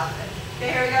more on top of it.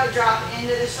 Okay, here we go. Drop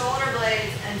into the shoulder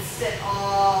blades and sit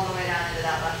all the way down into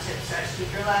that left hip stretch.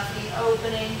 Keep your left knee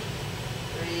opening.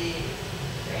 Breathe.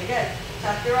 Very good.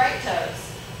 Tuck your right toes.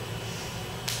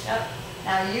 Yep.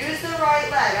 Now use the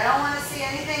right leg. I don't want to see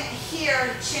anything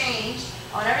here change.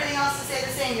 I want everything else to stay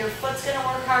the same. Your foot's going to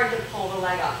work hard to pull the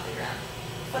leg off the ground.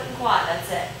 Foot and quad,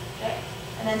 that's it. Okay?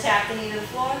 And then tap the knee to the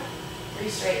floor.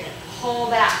 Re-straighten it.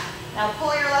 Pull back. Now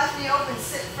pull your left knee open.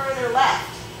 Sit further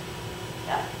left.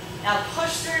 Yep. Now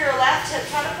push through your left hip.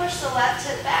 Try to push the left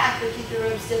hip back, but keep your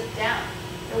ribs dipped down.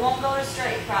 It won't go to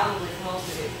straight, probably, for most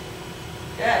of you.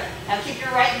 Good. Now keep your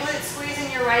right glute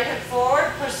squeezing your right hip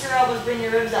forward. Push your elbows, bring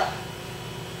your ribs up.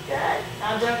 Good.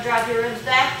 Now don't drop your ribs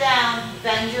back down.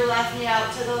 Bend your left knee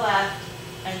out to the left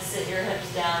and sit your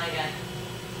hips down again.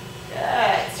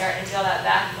 Good. Starting to feel that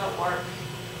back foot work.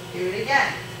 Do it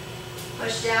again.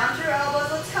 Push down through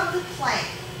elbows. Let's come to plank.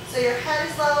 So your head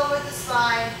is level with the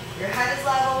spine. Your head is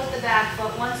level with the back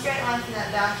foot. One straight line from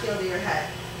that back heel to your head.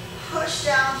 Push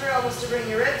down through elbows to bring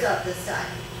your ribs up this time.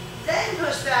 Then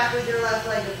push back with your left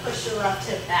leg to push your left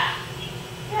hip back.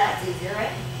 Yeah, that's easier,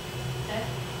 right? Okay.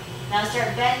 Now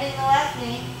start bending the left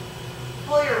knee.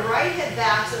 Pull your right hip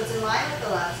back so it's in line with the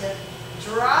left hip.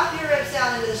 Drop your ribs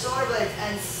down into the shoulder blades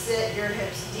and sit your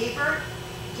hips deeper,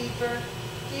 deeper,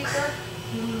 deeper.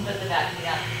 Put the back knee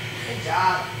up. Good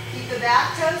job. Keep the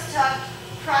back toes tucked.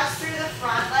 Press through the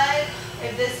front leg.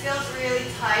 If this feels really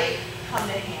tight, come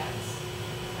to hands.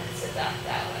 And sit back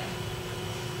that way.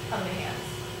 Come to hands.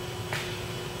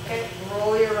 Okay,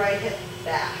 roll your right hip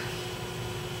back.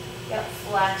 Yep,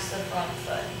 flex the front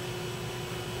foot.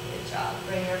 Good job.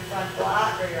 Bring your front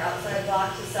block or your outside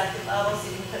block to second level so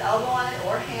you can put elbow on it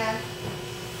or hand.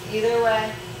 Either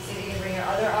way. See if you can bring your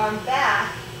other arm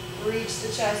back. Reach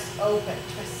the chest open.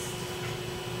 Twist.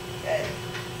 Good.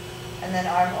 And then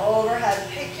arm overhead.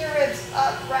 Pick your ribs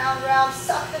up, round, round.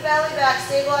 Suck the belly back.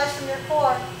 Stabilize from your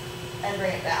core. And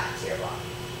bring it back to your block.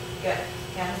 Good.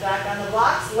 Hands back on the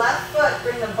blocks. Left foot.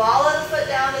 Bring the ball of the foot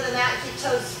down to the mat. Keep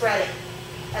toes spreading.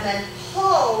 And then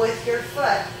pull with your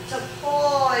foot to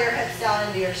pull your hips down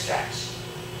into your stretch.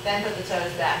 Then put the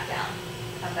toes back down.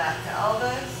 Come back to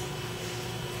elbows.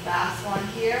 Last one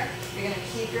here. You're going to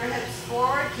keep your hips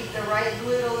forward. Keep the right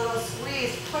glute a little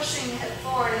squeezed, pushing the hip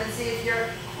forward, and then see if your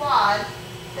quad,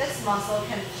 this muscle,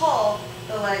 can pull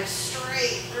the leg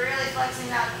straight, really flexing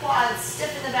that quad.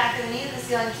 Stiffen the back of the knee to the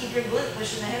ceiling. Keep your glute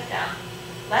pushing the hip down.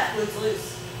 Left glute's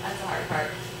loose. That's the hard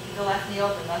part. Keep the left knee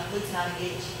open. Left glute's not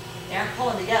engaged. They aren't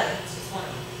pulling together. It's just one of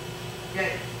them.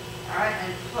 Good. All right,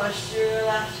 and push through your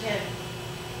left hip.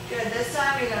 Good. This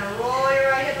time you're going to roll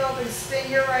your right hip open, spin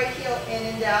your right heel in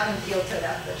and down, and heel toe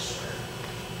that foot shorter.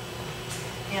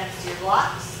 Hands to your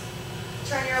blocks.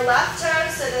 Turn your left toe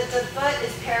so that the foot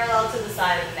is parallel to the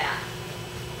side of the mat.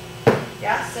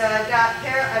 Yeah. So I've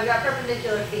got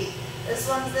perpendicular feet. This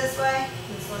one's this way.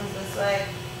 This one's this way.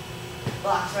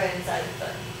 Blocks right inside the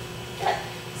foot. Good.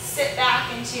 Sit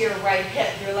back into your right hip.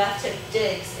 Your left hip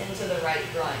digs into the right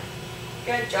groin.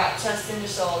 Good. Drop chest into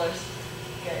shoulders.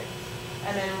 Good.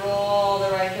 And then roll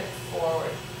the right hip forward.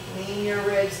 Lean your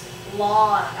ribs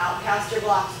long, out past your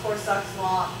blocks, core sucks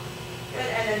long. Good,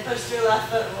 and then push through left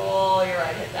foot, roll your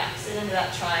right hip back. Sit into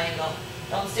that triangle.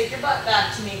 Don't stick your butt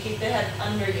back to me, keep the head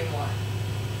under you more.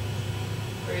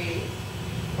 Breathe.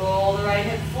 Roll the right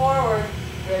hip forward,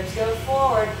 ribs go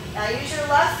forward. Now use your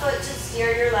left foot to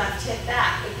steer your left hip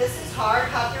back. If this is hard,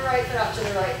 pop your right foot up to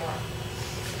the right more.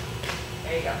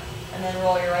 There you go. And then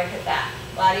roll your right hip back.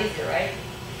 A lot easier, right?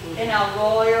 Okay, now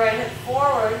roll your right hip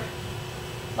forward.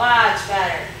 Much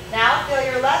better. Now feel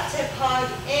your left hip hug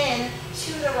in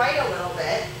to the right a little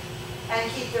bit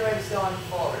and keep the ribs going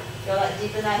forward. Feel that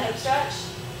deep in that hip stretch.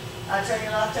 Turn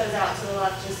your left toes out to the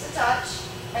left just a touch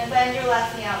and bend your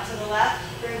left knee out to the left,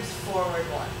 ribs forward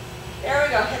more. There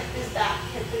we go. Hip is back,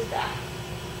 hip is back.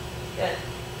 Good.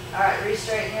 All right,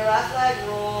 re-straighten your left leg,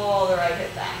 roll the right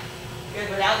hip back. Good,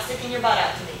 without sticking your butt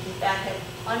out to me. Keep that hip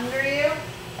under you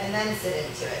and then sit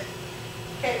into it.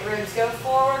 Okay, ribs go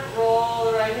forward, roll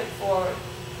the right hip forward.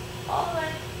 All the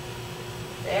way.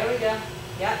 There we go.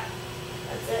 Yep.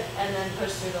 That's it. And then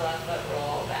push through the left foot,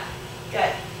 roll back.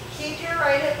 Good. Keep your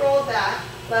right hip rolled back.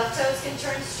 Left toes can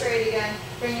turn straight again.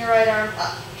 Bring your right arm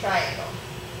up. Triangle.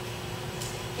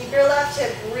 Keep your left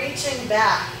hip reaching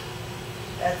back.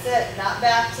 That's it. Not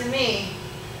back to me.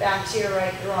 Back to your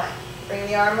right groin. Bring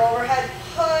the arm overhead.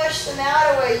 Push the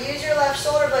mat away. Use your left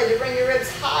shoulder blade to bring your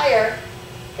ribs higher.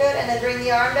 Good. And then bring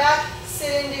the arm back.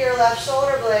 Sit into your left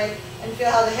shoulder blade and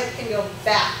feel how the hip can go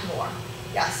back more.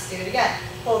 Yes, do it again.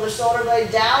 Pull the shoulder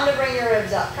blade down to bring your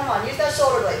ribs up. Come on, use that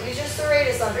shoulder blade. Use your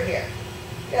serratus under here.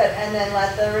 Good, and then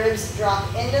let the ribs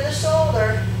drop into the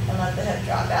shoulder and let the hip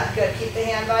drop back. Good, keep the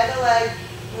hand by the leg.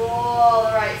 Roll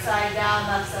the right side down,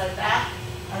 left side back,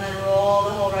 and then roll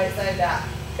the whole right side back.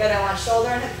 Good, I want shoulder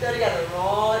and hip to go together.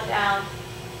 Roll it down,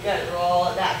 Good, roll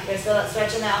it back. You guys feel that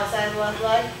stretch on the outside of the left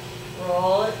leg?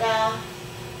 Roll it down.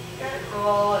 Good,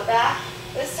 roll it back.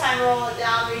 This time roll it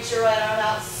down, reach your right arm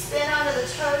out, spin onto the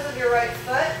toes of your right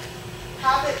foot.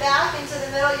 Pop it back into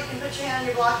the middle. You can put your hand on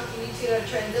your block if you need to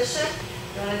transition.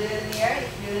 If you want to do it in the air, you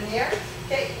can do it in the air.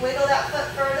 Okay, wiggle that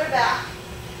foot further back.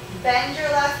 Bend your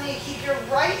left knee. Keep your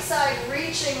right side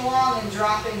reaching long and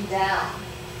dropping down.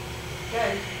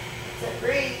 Good. That's it.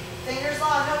 Breathe. Fingers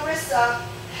long, no wrists up.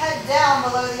 Head down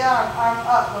below the arm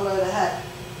up below the head.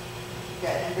 Good.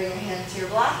 And bring your hand to your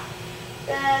block.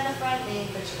 Bend the front knee,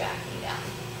 put your back knee down.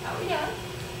 How are we doing?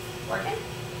 Working?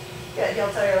 Good. Heel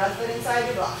toe your left foot inside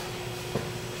your block.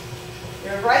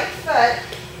 Your right foot,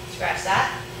 scratch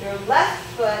that. Your left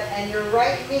foot and your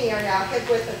right knee are now hip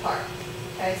width apart.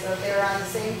 Okay, so if they're on the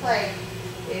same plane,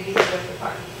 they'd be hip width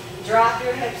apart. Drop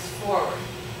your hips forward.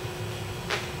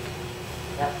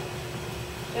 Yep.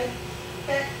 Good.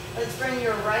 Okay. Let's bring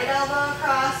your right elbow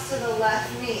across to the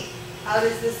left knee. How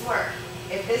does this work?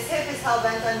 If this hip is hell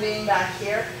bent on being back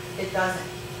here, it doesn't.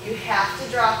 You have to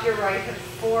drop your right hip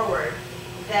forward.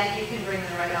 Then you can bring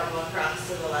the right elbow across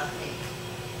to the left knee.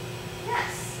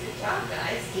 Yes, good job,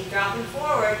 guys. Keep dropping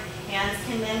forward. Hands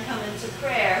can then come into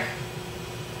prayer.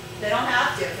 They don't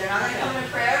have to. If they're not going to come into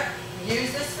prayer,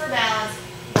 use this for balance.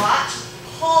 Watch,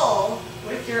 pull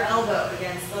with your elbow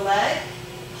against the leg.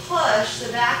 Push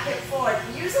the back hip forward.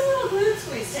 Use a little glute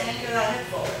squeeze to anchor that hip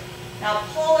forward. Now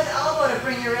pull with elbow to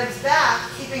bring your ribs back,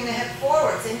 keeping the hip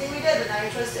forward. Same thing we did, but now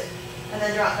you twist it. And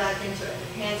then drop back into it.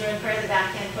 Hands are in prayer, the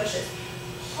back hand pushes.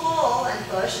 Pull and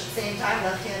push at the same time,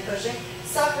 left hand pushing.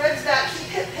 Suck ribs back, keep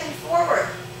hip pinned forward.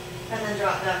 And then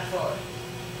drop back forward.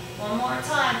 One more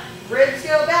time. Ribs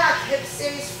go back, hip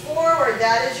stays forward.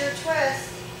 That is your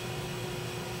twist.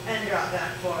 And drop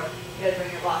back forward. Good,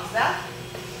 bring your blocks back.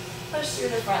 Push through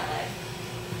the front leg.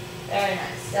 Very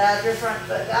nice. Step your front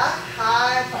foot back,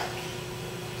 high plank.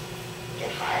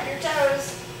 Get high on your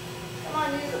toes. Come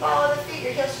on, use the ball of the feet.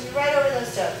 Your heels should be right over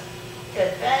those toes.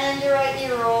 Good. Bend your right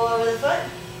knee, roll over the foot.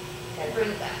 And bring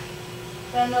it back.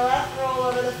 Bend the left, roll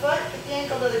over the foot. Put the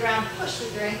ankle to the ground. Push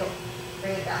with your ankle.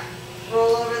 Bring it back.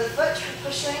 Roll over the foot. Try to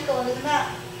push your ankle into the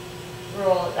mat.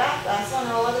 Roll it back. Last one.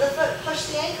 Roll over the foot. Push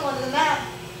the ankle into the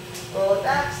mat. Roll it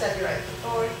back. Step your right foot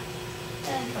forward.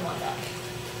 And come on down.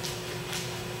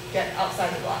 Get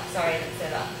outside the block. Sorry, I didn't say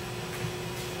that.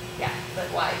 Yeah,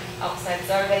 foot wide. Outside.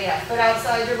 So everybody have foot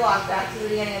outside your block. Back to the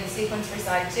beginning of the sequence for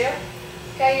side two.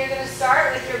 Okay, you're going to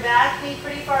start with your back knee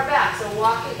pretty far back. So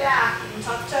walk it back. You can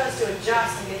tuck toes to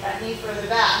adjust and get that knee further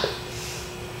back.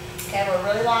 Okay, we're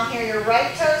really long here. Your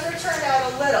right toes are turned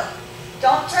out a little.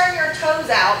 Don't turn your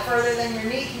toes out further than your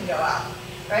knee can go out.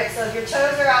 Right? So if your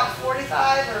toes are out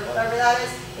 45 or whatever that is,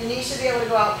 the knee should be able to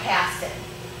go out past it.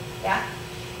 Yeah?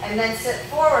 And then sit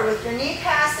forward with your knee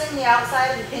passing the outside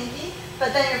of the pinky,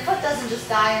 but then your foot doesn't just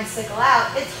die and sickle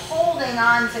out. It's holding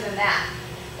on to the mat.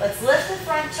 Let's lift the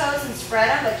front toes and spread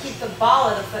them, but keep the ball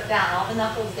of the foot down, all the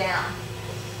knuckles down.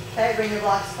 Okay, bring your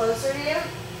blocks closer to you,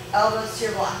 elbows to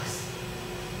your blocks.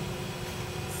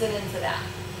 Sit into that.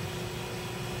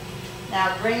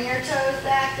 Now bring your toes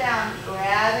back down,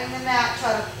 grabbing the mat,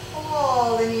 try to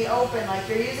pull the knee open like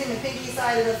you're using the pinky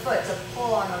side of the foot to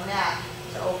pull on the mat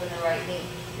to open the right knee.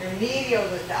 Your medial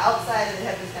glute, the outside of the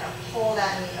hip, is going to pull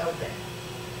that knee open.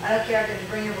 I don't care if you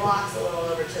bring your blocks a little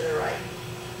over to the right.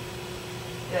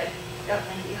 Good. Yep,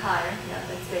 and be higher. Yeah,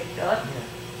 that's good. Feel it?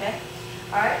 Yeah. Okay.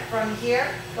 All right, from here,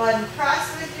 go ahead and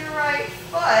press with your right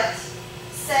foot.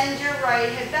 Send your right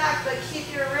hip back, but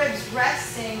keep your ribs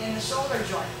resting in the shoulder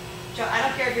joint. I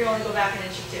don't care if you only go back an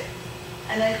inch or two.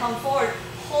 And then come forward.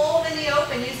 Pull the knee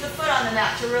open. Use the foot on the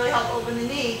mat to really help open the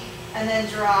knee. And then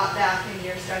drop back into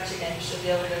your stretch again. You should be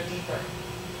able to go deeper.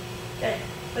 Good.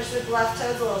 Push with the left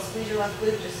toes a little. Squeeze your left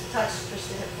glute. Just a touch. Push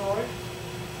the hip forward.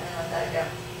 And let that go.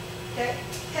 Okay.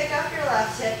 Pick up your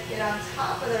left hip. Get on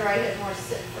top of the right hip more.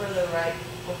 Sit further right.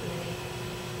 Open the knee.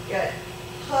 Good.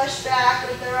 Push back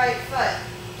with the right foot.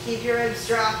 Keep your ribs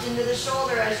dropped into the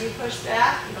shoulder as you push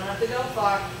back. You don't have to go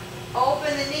far.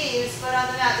 Open the knee. Use foot on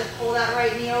the mat to pull that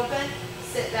right knee open.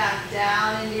 Sit back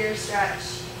down into your stretch.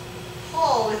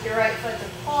 Pull with your right foot to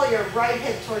pull your right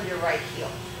hip toward your right heel.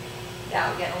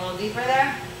 Yeah, we're getting a little deeper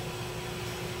there.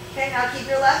 Okay, now keep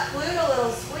your left glute a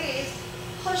little squeezed.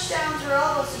 Push down through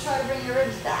elbows to try to bring your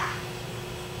ribs back.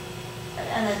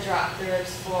 And then drop the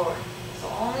ribs forward. So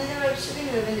only the ribs should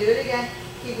be moving. Do it again.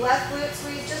 Keep left glute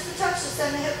squeezed just a touch to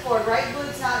send the hip forward. Right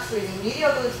glute's not squeezing.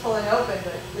 Medial glute's pulling open,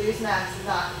 but glute's max is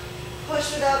not.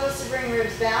 Push with elbows to bring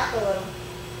ribs back a little.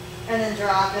 And then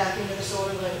drop back into the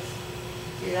shoulder blades.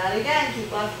 Do that again.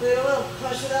 Keep left glute a little.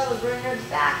 Push with elbows. Bring ribs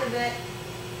back a bit.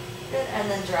 Good. And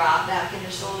then drop back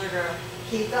into shoulder girdle.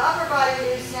 Keep the upper body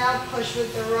loose now. Push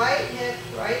with the right hip,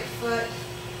 right foot.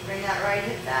 Bring that right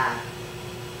hip back.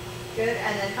 Good,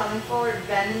 and then coming forward,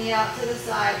 bend the knee out to the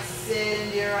side, sit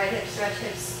into your right hip, stretch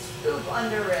hips, scoop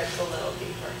under ribs a little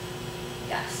deeper.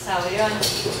 Yes, how we doing?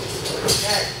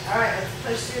 Good. All right, let's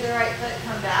push through the right foot,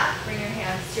 come back, bring your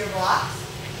hands to your blocks.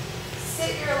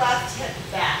 Sit your left hip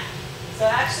back. So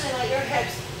actually let your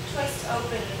hips twist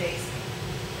open to face me.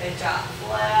 Good job.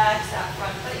 Flex that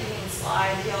front foot. You can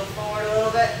slide the heel forward a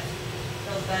little bit.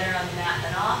 Feels better on the mat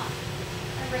than off.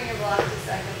 And bring your block to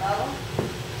second level.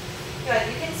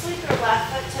 Good. You can sweep your left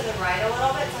foot to the right a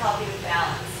little bit to help you with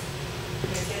balance.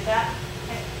 You guys get that?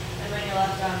 Okay. And bring your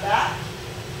left arm back.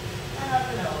 And up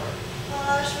and over.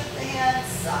 Push with the hands.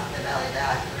 Suck the belly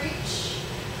back. Reach.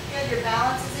 Good. Your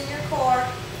balance is in your core.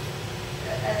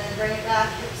 Good. And then bring it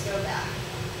back. Hips go back.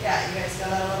 Yeah, you guys got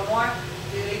that a little more.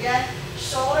 Do it again.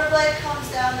 Shoulder blade comes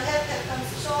down the hip. Hip comes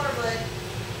the shoulder blade.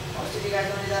 Most of you guys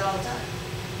want to do that all the time.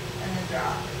 And then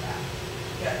drop it back.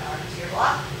 Good. Arm to your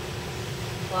block.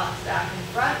 Blocks back in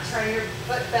front, turn your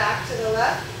foot back to the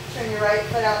left, turn your right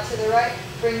foot out to the right,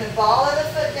 bring the ball of the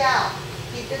foot down,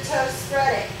 keep the toes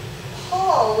spreading,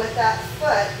 pull with that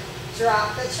foot,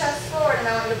 drop the chest forward, and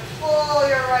I want you to pull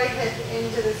your right hip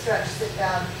into the stretch, sit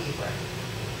down deeper.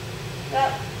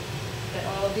 Yep, get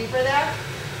a little deeper there,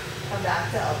 come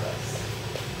back to elbows.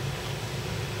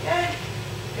 Good,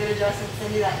 good adjustment,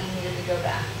 Cindy, that you needed to go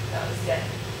back, that was good.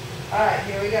 All right,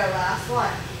 here we go, last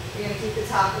one. You're going to keep the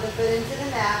top of the foot into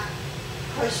the mat.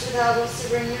 Push with elbows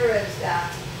to bring your ribs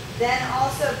back. Then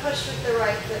also push with the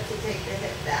right foot to take the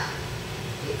hip back.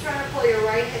 Keep trying to pull your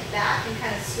right hip back and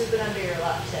kind of scoop it under your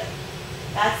left hip.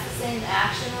 That's the same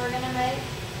action we're going to make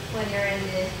when you're in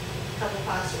the couple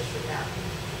postures from now.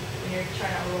 When you're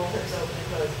trying to roll hips open and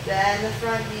close. Bend the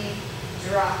front knee.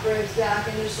 Drop ribs back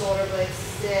into shoulder blades.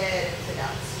 Sit into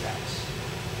down stretch.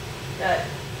 Good.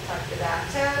 Tuck the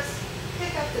back toes.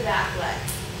 Pick up the back leg.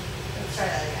 Let's try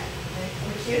that again. Let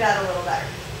me cue that a little better.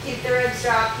 Keep the ribs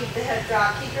dropped, keep the hip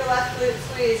dropped, keep your left glute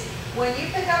squeezed. When you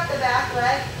pick up the back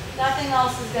leg, nothing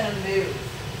else is going to move.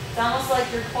 It's almost like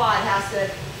your quad has to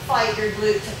fight your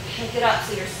glute to pick it up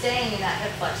so you're staying in that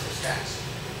hip flexor stretch.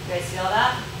 You guys feel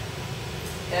that?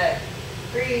 Good.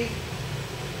 Breathe.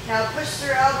 Now push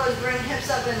through elbows, bring hips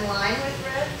up in line with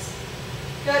ribs.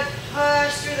 Good.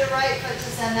 Push through the right foot to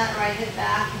send that right hip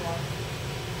back more.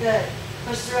 Good.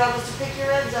 Push through elbows to pick your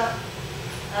ribs up.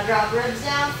 Now drop ribs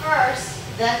down first,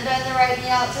 then bend the right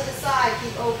knee out to the side.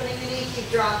 Keep opening the knee,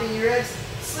 keep dropping your ribs.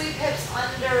 Sweep hips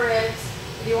under ribs.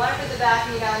 If you want to put the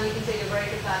back knee down, you can take a break.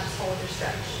 If not, just hold your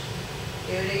stretch.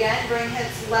 Do it again. Bring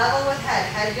hips level with head.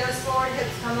 Head goes forward,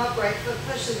 hips come up, right foot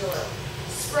pushes a little.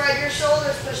 Spread your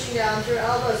shoulders, pushing down through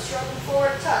elbows. Stroke them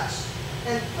forward, touch.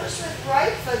 Then push with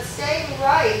right foot, staying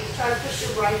right. Try to push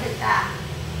your right hip back.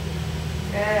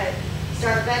 Good.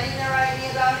 Start bending the right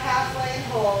knee about halfway and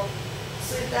hold.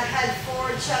 Sweep the head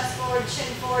forward, chest forward,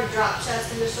 chin forward, drop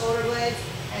chest into shoulder blades,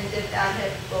 and dip that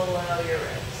hip below your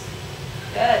ribs.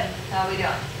 Good. How are we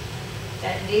doing?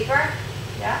 Getting deeper?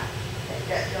 Yeah? Okay,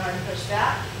 good. Go ahead and push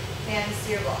back. Hands to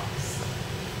your blocks.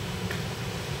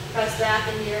 Press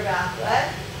back into your back leg.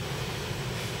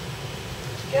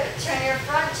 Good. Turn your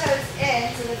front toes in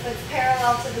so the foot's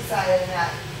parallel to the side of the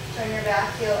mat. Turn your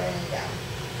back heel in and down.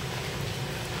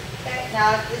 Okay,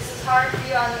 now if this is hard for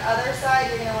you on the other side,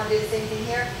 you're going to want to do the same thing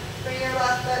here. Bring your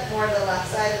left foot more to the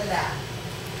left side of the mat.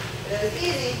 If it's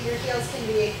easy, your heels can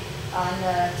be on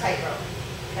the tightrope.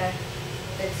 Okay?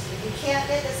 If you can't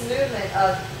get this movement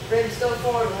of ribs go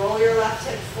forward, roll your left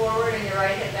hip forward and your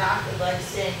right hip back with legs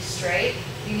staying straight,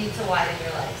 you need to widen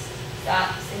your legs.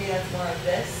 Stop. Cindy, that's more of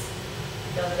this.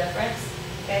 Feel the difference?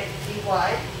 Okay, feet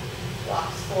wide,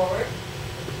 blocks forward,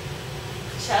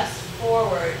 chest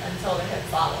forward until the hip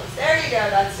follows. There you go,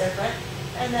 that's different.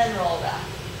 And then roll back.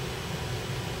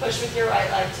 Push with your right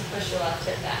leg to push your left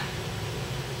hip back.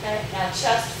 Okay, now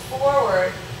chest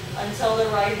forward until the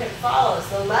right hip follows.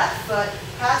 The left foot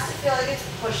has to feel like it's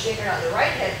pushing, or no, the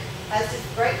right foot has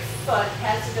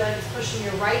to feel like it's pushing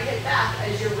your right hip back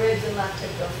as your ribs and left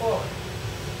hip go forward.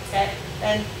 Okay,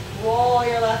 then roll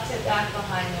your left hip back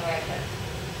behind the right hip.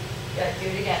 Good, do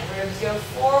it again. Ribs go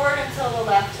forward until the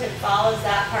left hip follows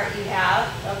that part you have.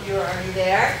 Hope you were already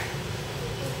there.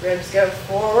 Ribs go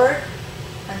forward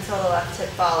until the left hip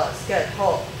follows. Good,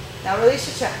 hold. Now release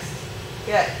your chest.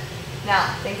 Good.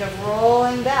 Now think of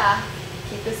rolling back.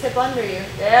 Keep this hip under you.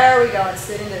 There we go, and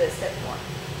sit into this hip more.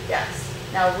 Yes.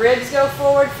 Now ribs go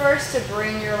forward first to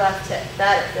bring your left hip.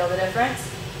 Better. Feel the difference?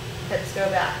 Hips go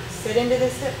back. Sit into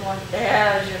this hip more.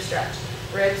 There's your stretch.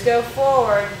 Ribs go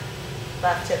forward.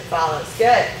 Left hip follows.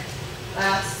 Good.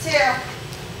 Last two.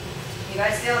 You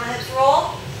guys feel the hips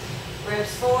roll?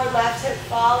 Ribs forward, left hip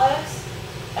follows.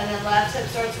 And then left hip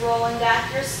starts rolling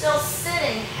back. You're still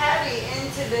sitting heavy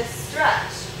into this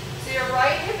stretch. So your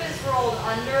right hip is rolled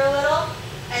under a little,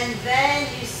 and then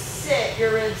you sit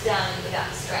your ribs down into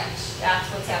that stretch. That's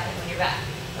what's happening when you're back.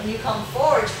 When you come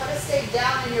forward, try to stay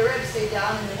down in your ribs, stay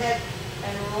down in the hip,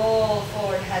 and roll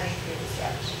forward heavy through the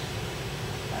stretch.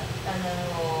 And then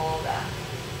roll back.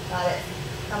 Got it.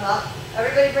 Come up.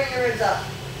 Everybody bring your ribs up.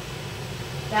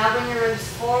 Now bring your ribs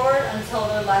forward until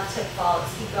the left hip follows.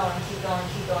 Keep going, keep going,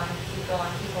 keep going, keep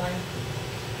going, keep going.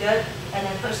 Good. And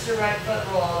then push the right foot,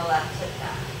 roll the left hip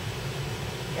back.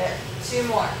 Good. 2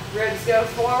 more. Ribs go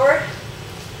forward.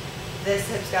 This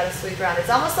hip's got to sweep around. It's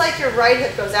almost like your right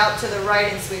hip goes out to the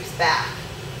right and sweeps back.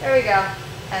 There we go.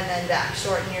 And then back.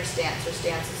 Shorten your stance. Your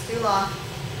stance is too long.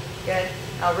 Good.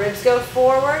 Now ribs go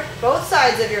forward. Both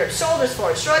sides of your hips. Shoulders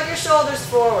forward. Shrug your shoulders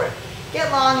forward. Get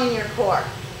long in your core.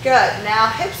 Good. Now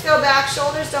hips go back.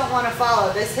 Shoulders don't want to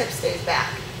follow. This hip stays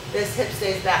back. This hip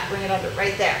stays back. Bring it under.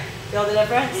 Right there. Feel the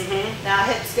difference? Now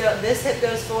hips go. This hip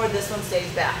goes forward. This one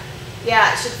stays back.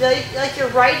 Yeah, it should feel like your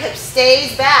right hip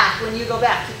stays back when you go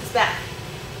back. Keep this back.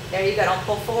 There you go. Don't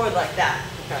pull forward like that.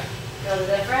 Okay. Feel the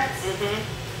difference?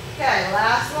 Okay,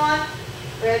 last one.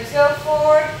 Ribs go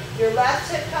forward. Your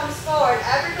left hip comes forward.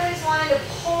 Everybody's wanting to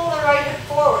pull the right hip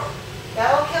forward.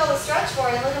 That will kill the stretch for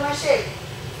you. Look at my shape.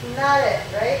 Not it,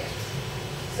 right?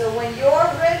 So when your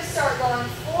ribs start going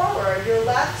forward, your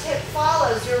left hip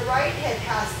follows. Your right hip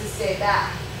has to stay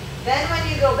back. Then when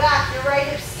you go back, your right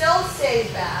hip still stays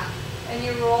back. And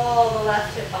you roll the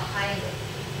left hip behind it.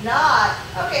 Not,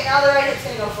 okay, now the right hip's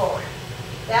going to go forward.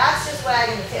 That's just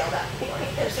wagging the tail back and forth.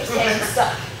 Hips are staying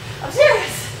stuck. I'm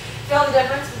serious. Feel the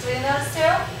difference between those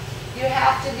two? You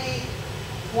have to be,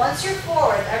 once you're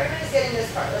forward, everybody's getting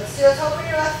this part. Let's open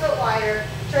your left foot wider.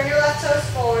 Turn your left toes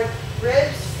forward.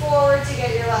 Ribs forward to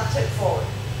get your left hip forward.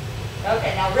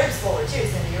 Okay, now ribs forward too,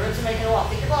 Cindy. Your ribs are making a wall.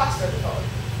 Take your blocks further forward.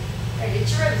 There, get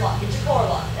your ribs long. Get your core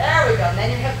long. There we go. And then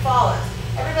your hip follows.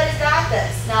 Everybody's got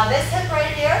this. Now this hip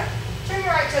right here, turn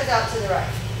your right toes out to the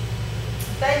right.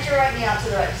 Bend your right knee out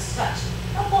to the right. Just touch.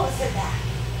 Don't pull this hip back.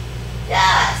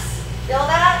 Yes. Feel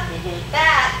that?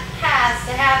 That has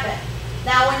to happen.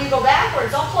 Now when you go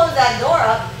backwards, don't close that door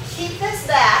up. Keep this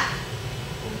back.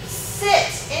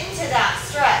 Sit into that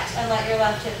stretch and let your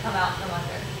left hip come out from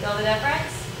under. Feel the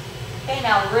difference? Okay,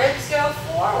 now ribs go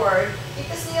forward. Keep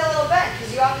this knee a little bent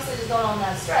because you obviously just don't own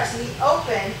that stretch. Knee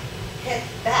open, hip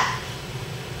back.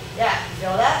 Yeah,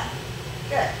 feel that?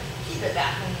 Good. Keep it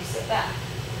back when you sit back.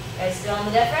 Guys feeling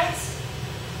the difference?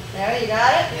 There, you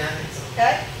got it? Yeah, I think so.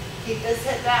 Okay. Keep this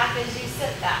hip back as you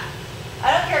sit back.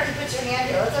 I don't care if you put your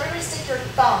hand here. Let's everybody stick your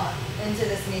thumb into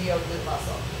this medial glute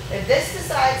muscle. If this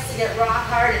decides to get rock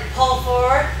hard and pull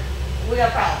forward, we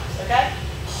got problems, okay?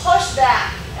 Push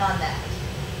back on that.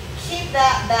 Keep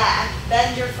that back.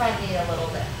 Bend your front knee a little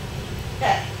bit.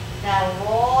 Okay. Now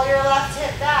roll your left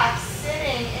hip back,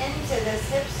 sitting into this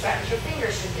hip stretch. Your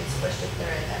fingers should get squished if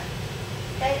they're in there.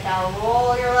 Okay, now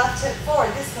roll your left hip forward.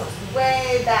 This goes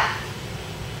way back.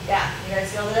 Yeah, you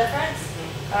guys feel the difference?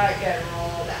 All right, good.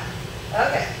 Roll back.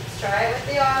 Okay, let's try it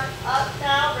with the arm up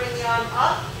now. Bring the arm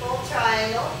up, full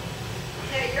triangle.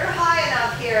 Okay, you're high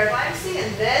enough here. If I'm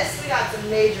seeing this, we got some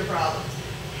major problems.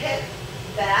 Hip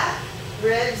back,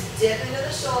 ribs dip into the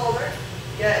shoulder.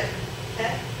 Good.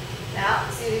 Okay. Now,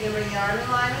 see if you can bring the arm in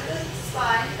line with the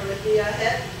spine or with the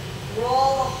hip.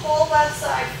 Roll the whole left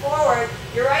side forward.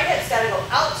 Your right hip's got to go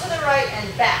out to the right and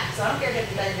back. So I don't care if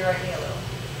you bend your right knee a little.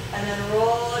 And then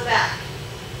roll it back.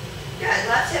 Good.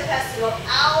 Left hip has to go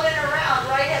out and around.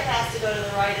 Right hip has to go to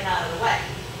the right and out of the way.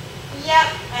 Yep.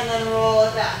 And then roll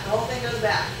it back. The whole thing goes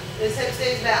back. This hip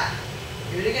stays back.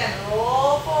 Do it again.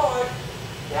 Roll forward.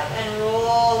 Yep. And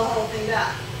roll the whole thing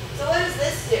back. So what does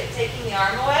this do? Taking the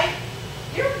arm away?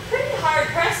 You're pretty hard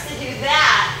pressed to do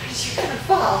that because you're going to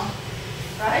fall,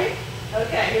 right?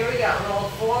 Okay, here we go.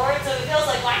 Roll forward. So it feels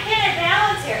like, why can't I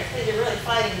balance here? It's because you're really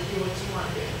fighting to do what you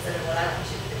want to do instead of what I want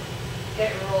you to do.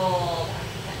 Okay, roll back.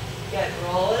 Good,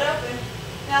 roll it open.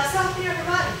 Now soften your upper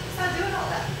body. It's not doing all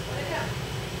that. Let it go.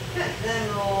 Good, then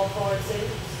roll forward, so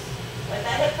let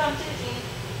that hip come to the knee.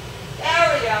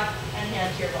 There we go. And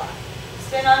hand to your block.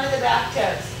 Spin onto the back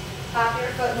toes. Pop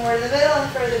your foot more to the middle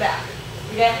and further back.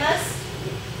 You getting this?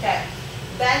 Okay,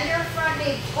 bend your front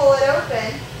knee, pull it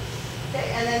open, okay,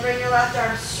 and then bring your left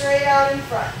arm straight out in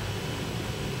front.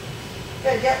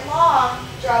 Good, get long,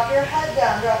 drop your head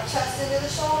down, drop chest into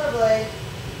the shoulder blade.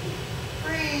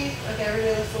 Breathe. Okay,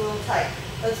 everybody looks a little tight.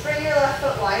 Let's bring your left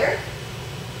foot wider.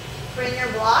 Bring your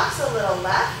blocks a little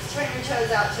left, turn your toes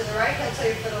out to the right, heel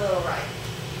your foot a little right.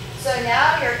 So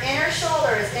now your inner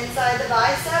shoulder is inside the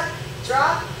bicep,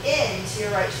 drop into to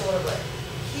your right shoulder blade.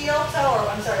 Heel toe, or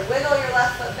I'm sorry, wiggle your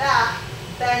left foot back,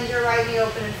 bend your right knee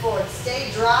open and forward. Stay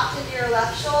dropped into your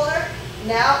left shoulder,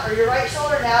 now, or your right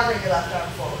shoulder, now bring your left arm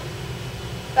forward.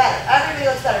 Better, everybody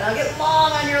looks better. Now get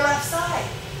long on your left side.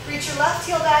 Reach your left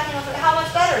heel back, and how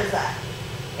much better is that?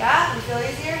 Yeah, you feel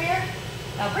easier here?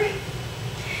 Now breathe.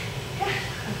 Good.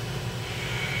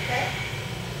 Okay,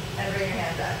 and bring your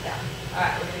hand back down. All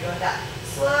right, we're gonna go with that.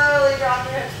 Slowly drop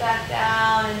your hips back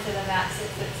down into the mat. Sit,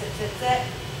 sit, sit, sit, sit.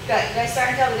 Good. You guys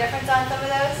starting to tell the difference on some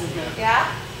of those? Mm-hmm.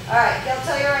 Yeah? All right, heel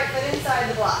toe your right foot inside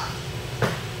the block.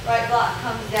 Right block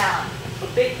comes down.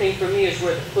 A big thing for me is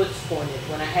where the foot's pointed.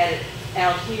 When I had it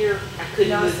out here, I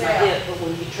couldn't No move my sail. hip, but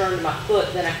when you turned my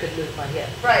foot, then I could move my hip.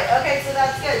 Right, okay, so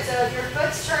that's good. So if your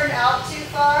foot's turned out too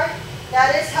far,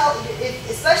 that is helpful,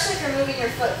 especially if you're moving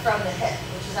your foot from the hip,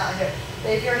 which is not here.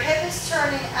 But if your hip is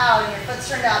turning out and your foot's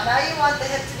turned out, now you want the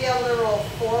hip to be able to roll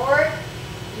forward.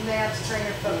 You may have to turn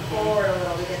your foot forward a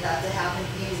little to get that to happen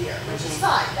easier, which is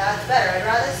fine. That's better. I'd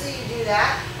rather see you do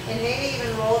that and maybe even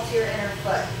roll to your inner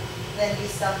foot than be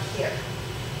stuck here.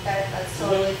 Okay, that's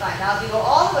totally fine. Now if you go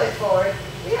all the way forward,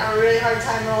 you have a really hard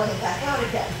time rolling it back out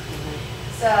again.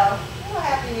 So a little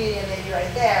happy medium maybe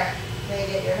right there may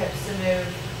get your hips to move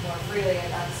more freely, and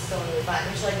that's totally fine.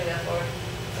 Which leg do we go forward?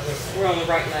 We're on the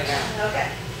right leg out. Okay.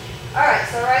 All right,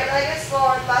 so right leg is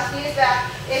forward, left knee is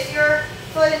back. If your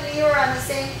foot and knee were on the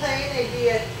same plane, they'd be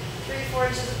at 3-4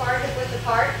 inches apart, hip width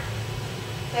apart.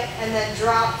 Okay, and then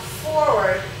drop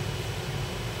forward.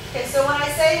 Okay, so when I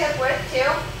say hip width too,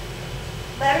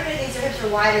 everybody thinks their hips are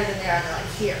wider than they are, they're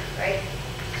like here, right?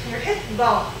 Your hip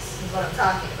bones is what I'm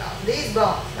talking about. These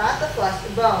bones, not the flesh,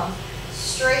 the bones,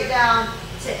 straight down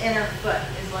to inner foot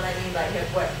is what I mean by hip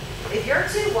width. If you're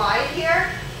too wide here,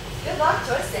 good luck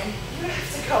twisting. You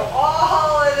have to go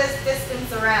all of this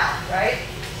distance around, right?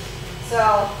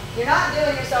 So you're not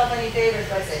doing yourself any favors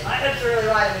by saying, my hips are really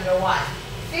wide, I'm gonna go wide.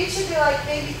 Feet should be like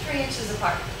maybe 3 inches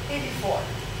apart, maybe 4,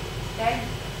 okay?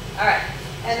 All right,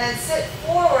 and then sit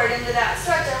forward into that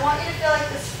stretch. I want you to feel like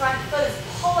this front foot is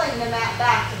pulling the mat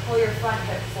back to pull your front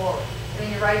hip forward,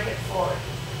 your right hip forward.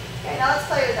 Okay, now let's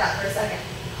play with that for a second.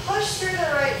 Push through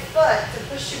the right foot to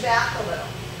push you back a little.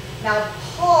 Now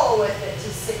pull with it to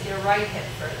sit your right hip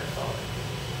further forward.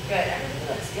 Good, everything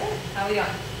looks good. How are we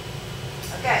doing?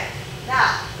 Okay,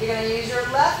 now you're going to use your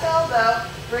left elbow,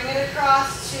 bring it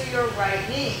across to your right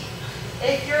knee.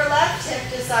 If your left hip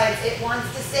decides it wants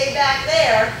to stay back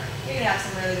there, you're going to have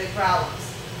some really big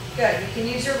problems. Good, you can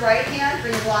use your right hand,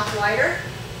 bring your block wider.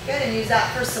 Good, and use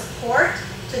that for support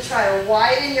to try to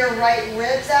widen your right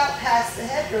ribs out past the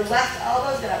hip. Your left elbow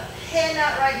is going to pin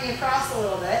that right knee across a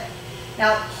little bit.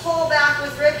 Now pull back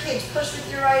with rib cage, push with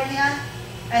your right hand,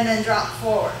 and then drop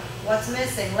forward. What's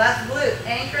missing? Left glute.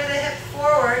 Anchor the hip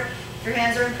forward. If your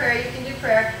hands are in prayer, you can do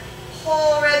prayer.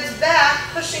 Pull ribs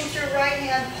back, pushing through right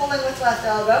hand, pulling with left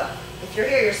elbow. If you're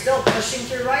here, you're still pushing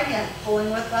through right hand,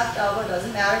 pulling with left elbow,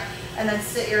 doesn't matter. And then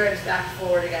sit your ribs back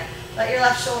forward again. Let your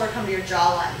left shoulder come to your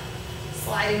jawline.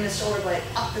 Sliding the shoulder blade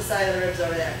up the side of the ribs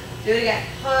over there. Do it again.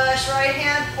 Push right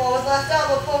hand, pull with left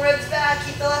elbow, pull ribs back,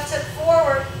 keep the left hip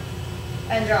forward,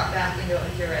 and drop back into it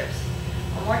with your ribs.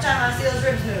 One more time, I want to see those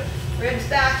ribs move. Ribs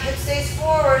back, hip stays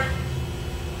forward,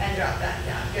 and drop back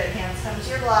down. Good, hands come to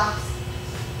your blocks.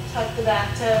 Tuck the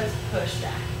back toes, push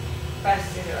back.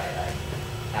 Press through the right leg.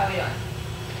 How are we doing?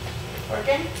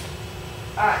 Working?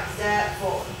 All right, step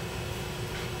forward.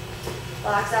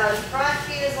 Blocks out in front,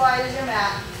 feet as wide as your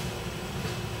mat.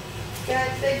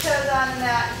 Good, big toes on the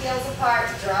mat, heels apart.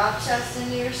 Drop chest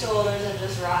into your shoulders and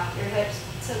just rock your hips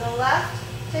to the left.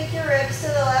 Take your ribs to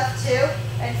the left too,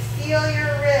 and feel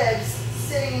your ribs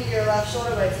sitting into your left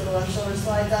shoulder blade so the left shoulder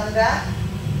slides on the back.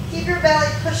 Keep your belly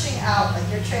pushing out, like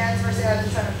you're transverse abs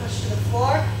are trying to push to the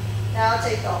floor. Now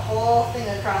take the whole thing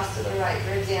across to the right,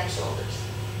 ribs and shoulders.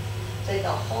 Take the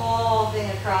whole thing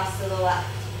across to the left.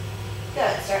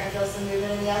 Good, starting to feel some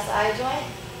movement in the SI joint.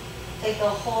 Take the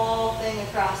whole thing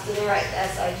across to the right. The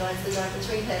SI joint's the joint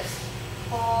between hips.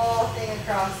 Whole thing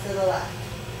across to the left.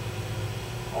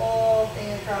 Whole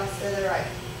thing across to the right.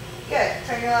 Good,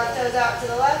 turn your left toes out to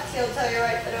the left, heel toe your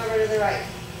right foot over to the right.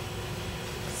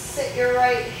 Sit your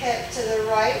right hip to the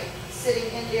right, sitting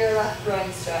into your left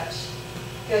groin stretch.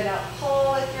 Good, now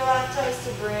pull with your left toes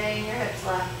to bring your hips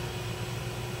left.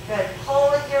 Good,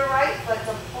 pull with your right foot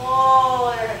to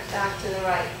pull your hips back to the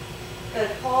right.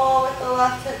 Good, pull with the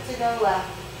left hip to go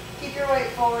left. Keep your weight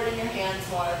forward in your hands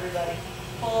more, everybody.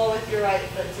 Pull with your right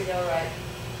foot to go right.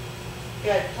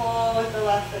 Good, pull with the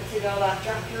left foot to go left.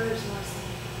 Drop your ribs more.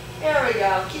 There we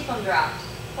go, keep them dropped.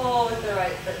 Pull with the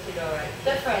right foot to go right.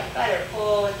 Different, better.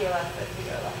 Pull with your left foot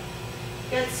to go left.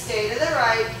 Good, stay to the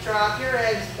right, drop your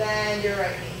ribs, bend your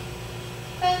right knee.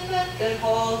 bend, bend. Good,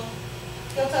 hold.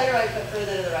 Go tell your right foot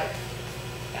further to the right.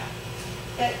 Yeah.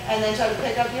 Okay, and then try to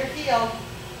pick up your heel.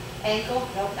 Ankle,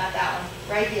 nope, not that one.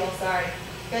 Right heel, sorry.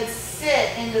 Good,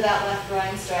 sit into that left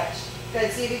groin stretch.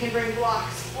 Good, see if you can bring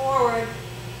blocks forward.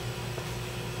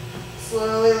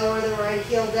 Slowly lower the right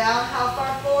heel down. How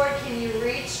far forward can you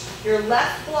reach your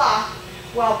left block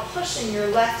while pushing your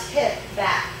left hip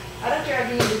back? I don't care if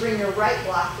you need to bring your right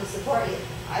block to support you.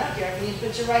 I don't care if you need to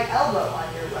put your right elbow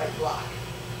on your right block.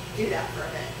 Do that for a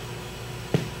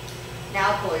minute.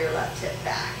 Now pull your left hip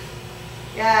back.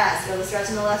 Yes, feel the stretch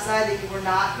on the left side that you were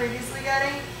not previously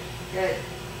getting. Good.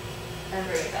 And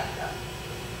bring it back up.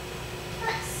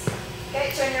 Nice.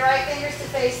 Okay, turn your right fingers to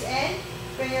face in.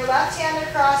 Bring your left hand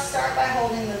across, start by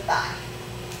holding the thigh.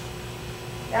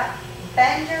 Yeah?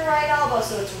 Bend your right elbow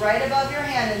so it's right above your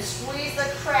hand and squeeze the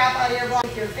crap out of your block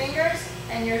with your fingers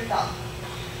and your thumb.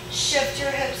 Shift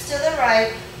your hips to the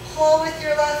right, pull with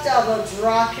your left elbow,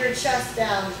 drop your chest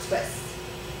down to twist.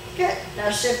 Good.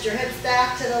 Now shift your hips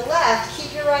back to the left,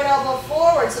 keep your right elbow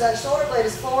forward so that shoulder blade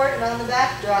is forward and on the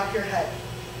back, drop your head.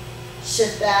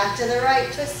 Shift back to the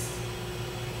right, twist.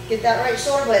 Get that right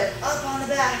shoulder blade up on the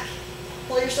back.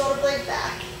 Pull your shoulder blade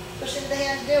back. Push into the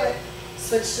hand to do it.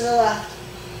 Switch to the left.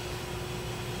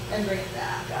 And bring it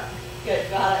back up. Good.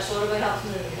 Feel how that shoulder blade helps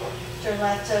move you. Turn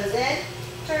left toes in.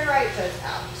 Turn right toes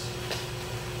out.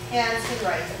 Hands can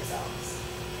right themselves.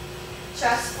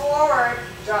 Chest forward.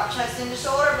 Drop chest into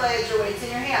shoulder blades. Your weight's in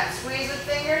your hand. Squeeze with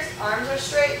fingers. Arms are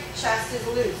straight. Chest is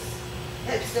loose.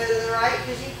 Hips go to the right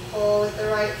because you pull with the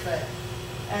right foot.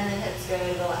 And then hips go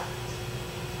to the left.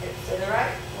 Hips to the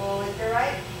right. Pull with your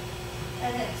right.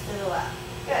 And hips to the left.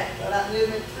 Good. Feel that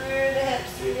movement through the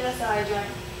hips, through the SI joint.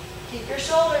 Keep your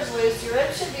shoulders loose. Your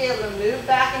ribs should be able to move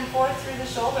back and forth through the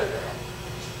shoulder girdle.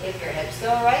 If your hips go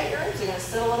right, your ribs are going to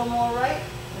sit a little more right.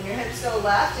 When your hips go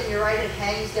left and your right hip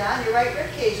hangs down, your right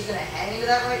rib cage is going to hang into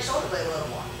that right shoulder blade a little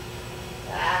more.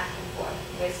 Back and forth.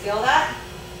 You guys feel that?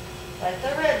 Let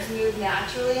the ribs move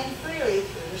naturally and freely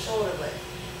through the shoulder blade.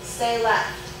 Stay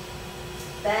left.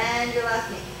 Bend your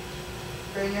left knee.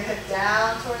 Bring your hip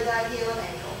down toward that heel and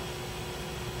ankle.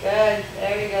 Good.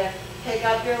 There you go. Pick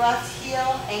up your left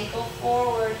heel, ankle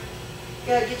forward.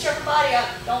 Good. Get your upper body up.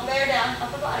 Don't bear down.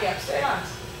 Upper body up. Straight arms.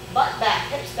 Butt back,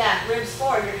 hips back, ribs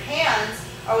forward. Your hands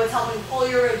are what's helping pull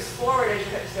your ribs forward as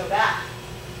your hips go back.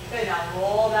 Good. Now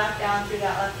roll back down through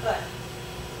that left foot.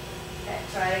 Okay.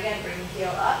 Try it again. Bring the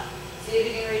heel up. See if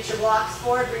you can reach your blocks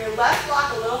forward. Bring your left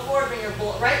block a little forward. Bring your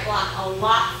right block a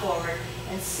lot forward.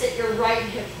 And sit your right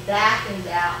hip back and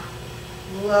down.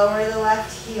 Lower the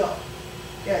left heel.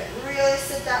 Good. Really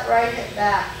sit that right hip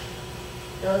back.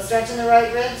 Feel the stretch in the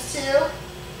right ribs too.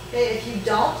 Okay, if you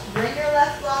don't, bring your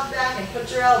left block back and put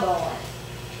your elbow on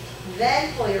it.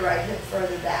 Then pull your right hip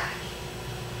further back.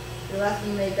 Your left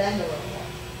knee may bend a little more.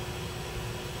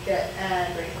 Good.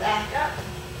 And bring it back up.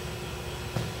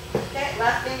 Okay,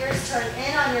 left fingers turn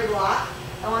in on your block.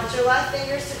 I want your left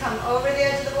fingers to come over the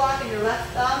edge of the block and your left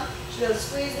thumb should go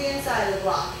squeeze the inside of the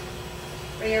block.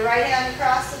 Bring your right hand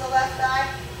across to the left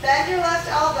thigh. Bend your left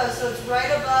elbow so it's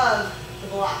right above the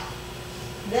block.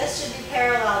 This should be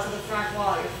parallel to the front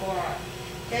wall, your forearm.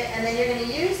 Okay, and then you're going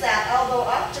to use that elbow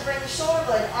up to bring the shoulder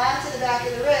blade onto the back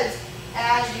of the ribs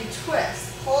as you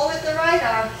twist. Pull with the right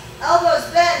arm. Elbows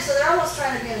bend so they're almost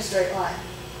trying to be in a straight line.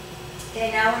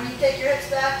 Okay, now when you take your hips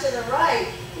back to the right,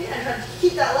 you're going to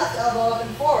keep that left elbow up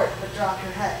and forward, but drop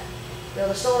your head. Feel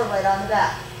the shoulder blade on the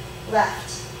back.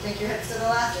 Left. Take your hips to the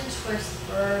left and twist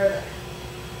further.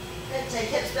 Good. Take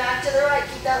hips back to the right.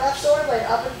 Keep that left shoulder blade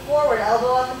up and forward.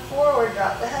 Elbow up and forward.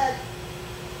 Drop the head.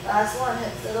 Last one.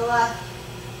 Hips to the left.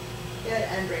 Good.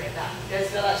 And bring it back. You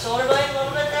guys feel that shoulder blade a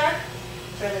little bit there?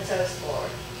 Turn the toes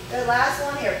forward. Good. Last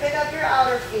one here. Pick up your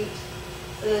outer feet.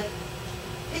 The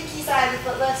pinky side of the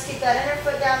foot lifts. Keep that inner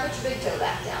foot down. Put your big toe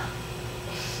back down.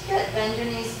 Good. Bend your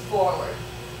knees forward.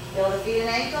 Feel the feet and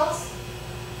ankles?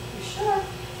 You should.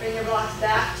 Bring your blocks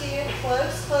back to you.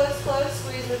 Close, close, close.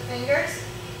 Squeeze with fingers.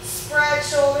 Spread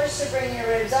shoulders to bring your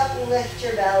ribs up. Lift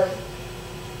your belly.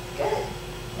 Good.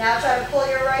 Now try to pull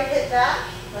your right hip back.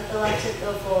 Let the left hip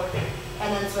go forward.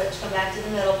 And then switch. Come back to the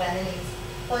middle. Bend the knees.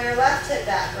 Pull your left hip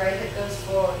back. Right hip goes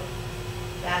forward.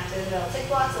 Back to the middle. Take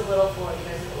blocks a little forward. You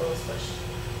guys have a little push.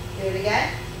 Do it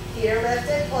again. Feet are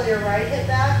lifted. Pull your right hip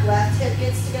back. Left hip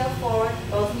gets to go forward.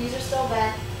 Both knees are still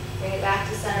bent. Bring it back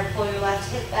to center. Pull your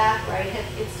left hip back. Right hip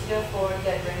gets to go forward.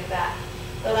 Good. Bring it back.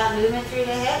 Feel that movement through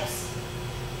the hips.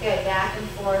 Good. Back and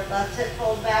forth. Left hip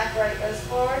pulled back. Right goes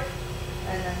forward.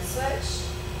 And then switch.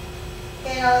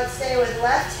 Okay, now let's stay with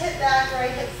left hip back, right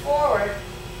hip forward.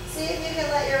 See if you can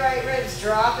let your right ribs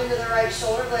drop into the right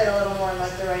shoulder blade a little more and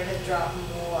let the right hip drop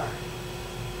more.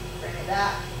 Bring it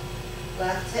back.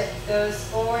 Left hip goes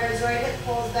forward as right hip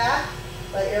pulls back.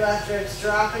 Let your left ribs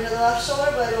drop into the left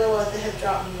shoulder blade a little, let the hip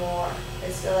drop more.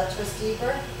 Just feel that twist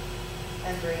deeper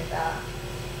and bring it back.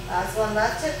 Last one,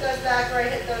 left hip goes back,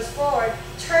 right hip goes forward.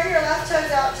 Turn your left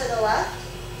toes out to the left.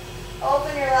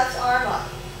 Open your left arm up.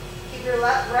 Keep your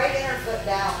right inner foot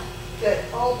down. Good,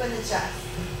 open the chest.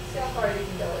 See how far you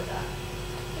can go with that.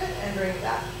 Good, and bring it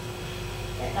back.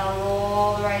 Okay, now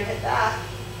roll the right hip back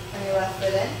and your left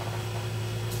foot in.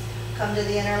 Come to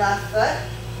the inner left foot.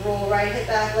 Roll right hip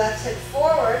back, left hip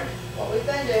forward. What we've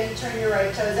been doing, turn your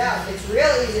right toes out. It's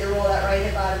real easy to roll that right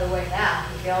hip out of the way now.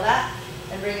 You feel that?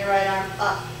 And bring your right arm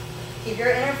up. Keep your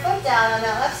inner foot down on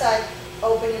that left side.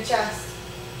 Open your chest.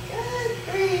 Good,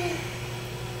 breathe.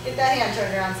 Get that hand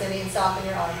turned around, Cindy, and soften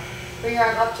your arm. Bring your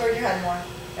arm up toward your head more.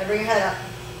 And bring your head up.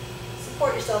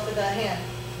 Support yourself with that hand.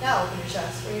 Now open your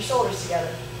chest. Bring your shoulders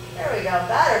together. There we go.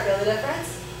 Better. Feel the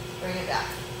difference? Bring it back.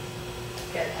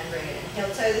 Good, and bring it in. Heel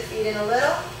toe the feet in a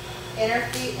little. Inner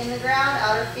feet in the ground,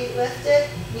 outer feet lifted.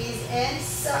 Knees in,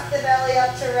 suck the belly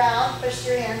up to round. Push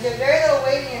your hands. You have very little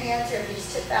weight in your hands here. If you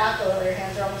just tip back a little, your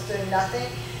hands are almost doing nothing.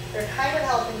 They're kind of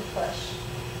helping push.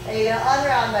 And you're going to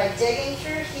unround by digging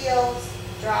through your heels,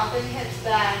 dropping hips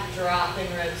back, dropping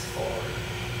ribs forward.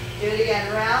 Do it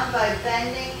again. Round by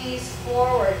bending knees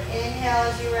forward.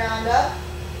 Inhale as you round up.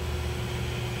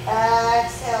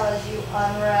 Exhale as you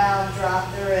unround,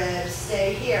 drop the ribs.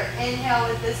 Stay here. Inhale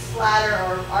with this flatter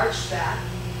or arched back.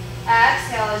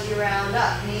 Exhale as you round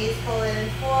up. Knees pull in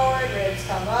and forward, ribs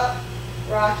come up.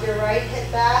 Rock your right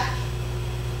hip back.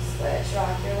 Switch.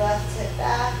 Rock your left hip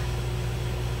back.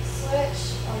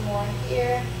 Switch. One more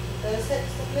here. Those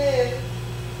hips will move.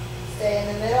 Stay in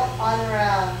the middle.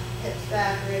 Unround. Hips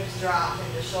back, ribs drop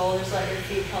into shoulders. Let your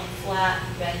feet come flat.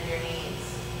 Bend your knees.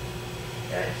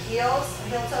 Good. Heels,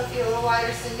 heel toe feet a little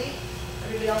wider, Cindy.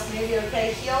 Everybody else may be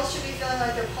okay. Heels should be feeling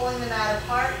like they're pulling the mat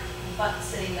apart. Butt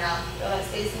sitting down. Feel that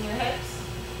space in your hips.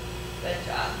 Good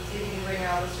job. See if you can bring your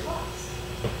elbows to your blocks.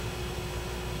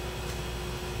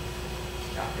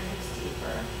 Drop your hips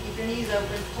deeper. Keep your knees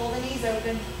open. Pull the knees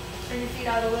open. Turn your feet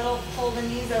out a little. Pull the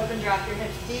knees open. Drop your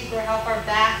hips deeper. How far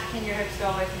back can your hips go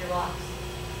away from your blocks?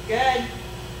 Good.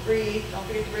 Breathe. Don't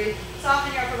forget to breathe.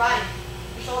 Soften your upper body.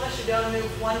 Your shoulders should be able to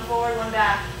move one forward, one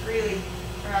back, freely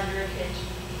around your ribcage.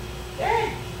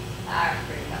 Good. All right,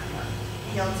 bring it up.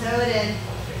 Heel toe it in.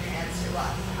 Bring your hands to your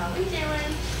blocks. How are we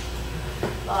doing?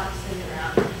 Blocks in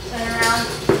around. Turn around.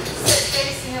 Sit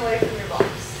facing away from your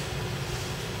blocks.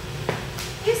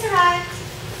 You survived.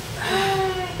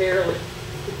 Barely.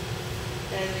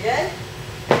 And we good?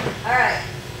 All right.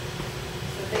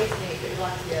 So face me. Put your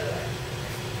blocks the other way.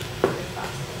 If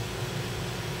possible.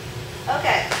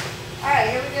 Okay. All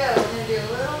right, here we go. We're going to do a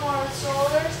little more with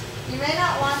shoulders. You may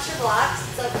not want your blocks.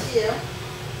 It's up to you.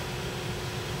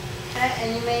 Okay,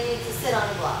 and you may need to sit on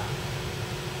a block.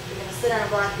 If you're going to sit on a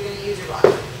block, you're going to use your block.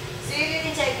 See if you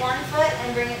can take one foot and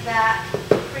bring it back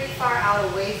pretty far out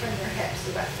away from your hips.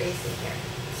 You've got facing here.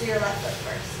 So your left foot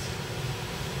first.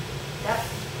 Yep.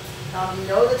 Now, if you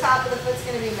know the top of the foot's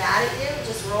going to be mad at you,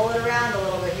 just roll it around a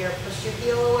little bit here. Push your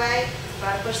heel away.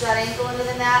 Try to push that ankle into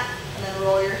the mat, and then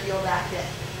roll your heel back in.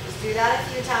 Do that a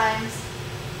few times.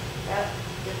 Yep.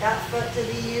 Get that foot to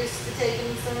be used to taking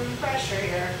some pressure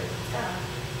here.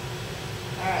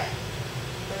 All right.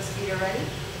 Those feet are ready?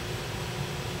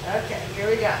 Okay,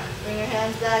 here we go. Bring your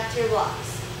hands back to your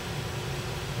blocks.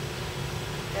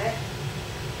 Okay?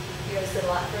 You're going to sit a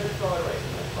lot further forward away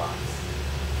from those blocks.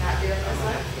 Not doing this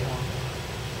one?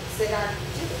 Sit on,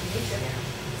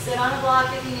 sit on a block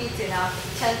if you need to. Now,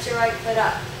 tense your right foot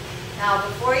up. Now,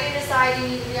 before you decide you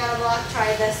need to be on a block,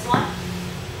 try this one. I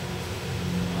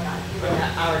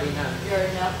already know. You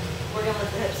already know. We're going to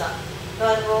lift the hips up. Go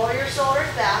ahead and roll your shoulders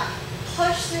back.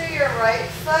 Push through your right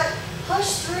foot.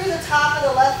 Push through the top of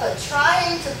the left foot.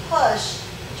 Trying to push.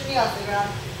 Put your knee off the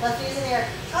ground. Left knee's in the air.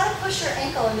 Try to push your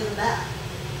ankle into the mat.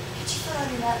 Get your foot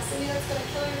on your mat, Cindy. That's going to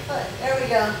kill your foot. There we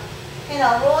go. Okay,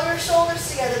 now roll your shoulders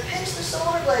together. Pinch the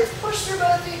shoulder blades. Push through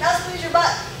both feet. Now squeeze your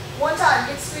butt. One time.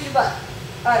 Get to squeeze your butt.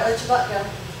 All right, let your butt go.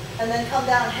 And then come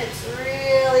down, hips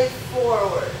really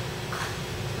forward.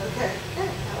 Okay, good.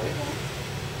 Now we're good.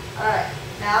 All right,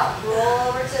 now roll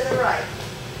over to the right.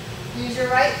 Use your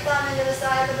right thumb into the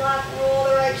side of the block. Roll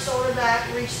the right shoulder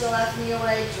back. Reach the left knee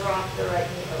away. Drop the right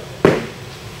knee open.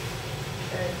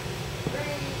 Good.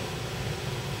 Breathe.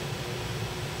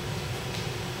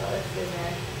 Oh, that's good,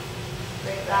 Mary.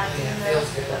 Bring it back in the middle.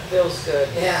 Feels good. That feels good.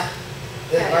 Yeah.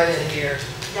 Get Okay. right in here.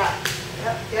 Yeah.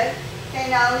 Yep, good. Okay,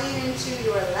 now lean into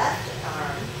your left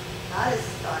arm. Not as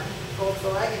fun. Fold the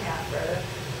leg in half further.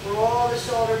 Roll the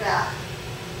shoulder back.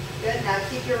 Good. Now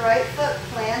keep your right foot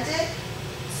planted.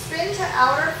 Spin to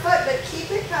outer foot, but keep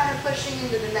it kind of pushing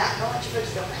into the mat. Don't let your foot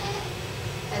just go, eh.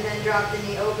 And then drop the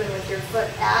knee open with your foot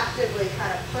actively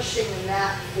kind of pushing the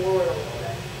mat forward a little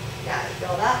bit. Got it,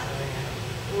 feel that?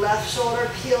 Left shoulder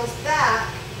peels back.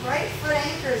 Right foot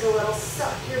anchors a little,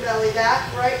 suck your belly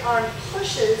back. Right arm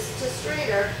pushes to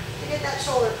straighter to get that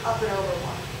shoulder up and over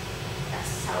more.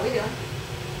 That's how we do it.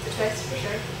 It's a twist for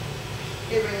sure.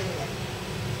 Okay, bring it in.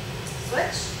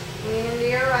 Switch. Lean into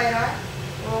your right arm.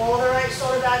 Roll the right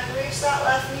shoulder back. Reach that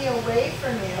left knee away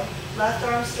from you. Left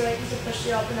arm straightens to push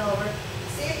you up and over.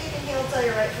 See if you can heel toe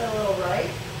your right foot a little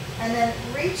right. And then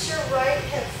reach your right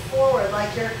hip forward like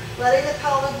you're letting the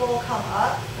pelvic bowl come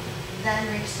up.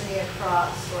 Then reach the knee across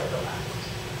toward the left.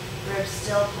 Ribs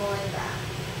still pulling back.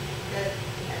 Good.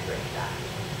 And bring it back.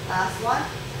 Last one.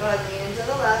 Go ahead, lean into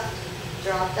the left.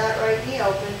 Drop that right knee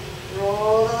open.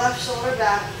 Roll the left shoulder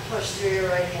back. Push through your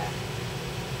right hand.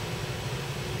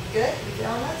 Good? You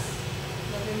feeling this?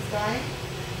 Nothing's dying?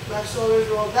 Left shoulder's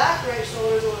rolled back, right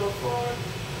shoulder's a little forward.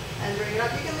 And bring it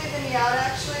up. You can leave the knee out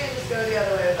actually and just go the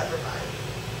other way with upper body.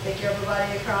 Take your upper body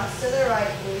across to the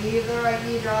right. Leave the right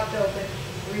knee dropped open.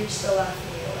 Reach the left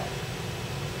knee away.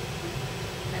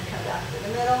 And come back to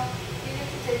the middle. You need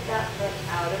to take that foot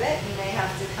out of it. You may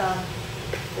have to come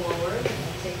forward and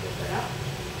then take your foot out.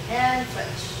 And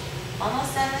switch.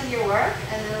 Almost done with your work.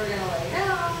 And then we're going to lay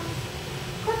down.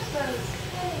 Corpse pose.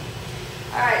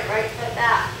 All right, right foot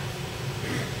back.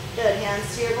 Good,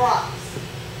 hands to your blocks.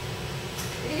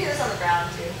 You can do this on the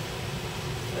ground too,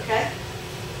 okay?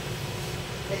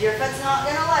 If your foot's not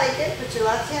gonna like it, put your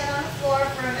left hand on the floor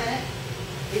for a minute.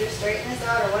 Either straighten this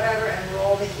out or whatever and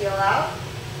roll the heel out.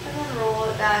 And then roll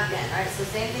it back in, all right? So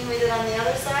same thing we did on the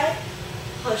other side.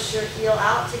 Push your heel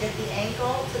out to get the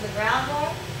ankle to the ground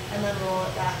more, and then roll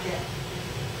it back in.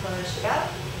 Push it out,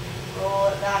 roll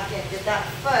it back in. Get that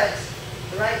foot,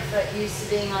 the right foot, used to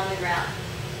being on the ground.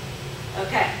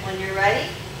 Okay, when you're ready,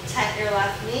 tent your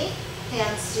left knee,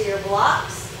 hands to your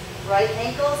blocks. Right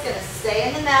ankle is going to stay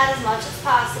in the mat as much as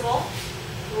possible.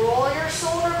 Roll your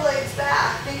shoulder blades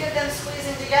back. Think of them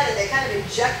squeezing together. They kind of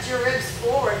eject your ribs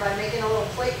forward by making a little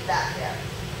plate back there.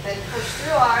 Then push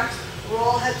through arms,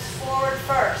 roll hips forward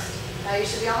first. Now you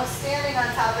should be almost standing on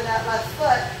top of that left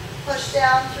foot. Push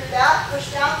down through that,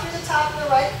 push down through the top of the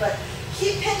right foot.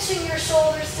 Keep pinching your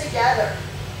shoulders together.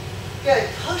 Good.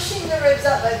 Pushing the ribs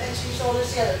up by pinching shoulders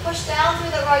together. Push down through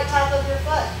the right top of your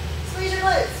foot. Squeeze your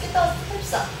glutes. Get those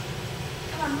hips up.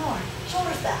 Come on, more.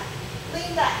 Shoulders back.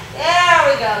 Lean back. There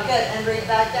we go. Good. And bring it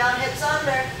back down. Hips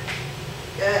under.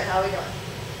 Good. How are we doing?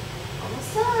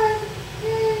 Almost done.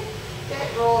 Yay.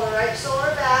 Okay. Roll the right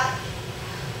shoulder back.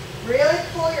 Really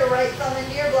pull your right thumb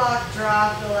into your block.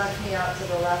 Drop the left knee out to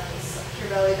the left and suck your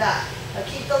belly back. Now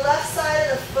keep the left side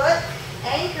of the foot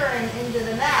anchoring into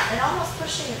the mat and almost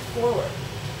pushing it forward.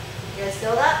 You guys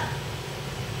feel that?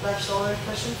 Left shoulder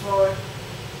pushing forward.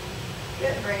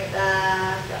 Good, bring it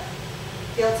back up.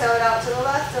 Heel toe it out to the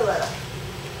left a little.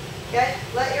 Okay,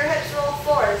 let your hips roll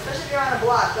forward, especially if you're on a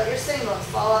block. Let your sitting bones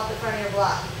fall off the front of your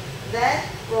block. Then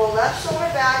roll left shoulder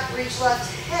back, reach left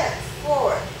hip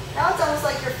forward. Now it's almost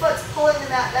like your foot's pulling the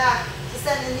mat back to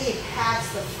send the knee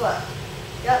past the foot.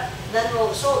 Yep, then roll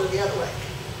the shoulder the other way.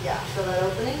 Yeah, feel that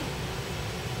opening?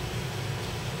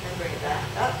 Bring it back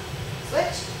up.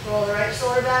 Switch. Roll the right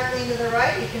shoulder back, lean to the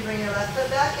right. You can bring your left foot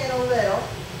back in a little.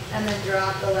 And then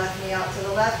drop the left knee out to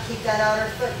the left. Keep that outer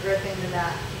foot gripping the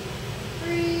mat.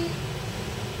 Breathe.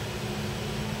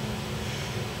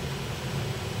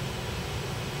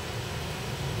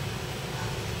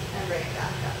 And bring it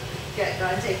back up. Good. Go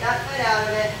ahead and take that foot out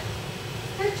of it.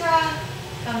 Good job.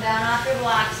 Come down off your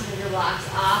blocks. Move your blocks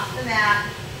off the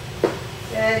mat.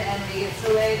 Good, and we get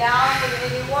to lay down. We're going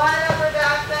to do one upper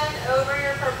back bend over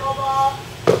your purple ball.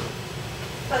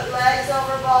 Put legs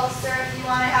over bolster if you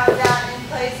want to have that in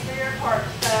place for your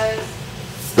corpse pose.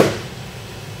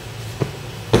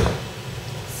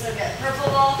 So get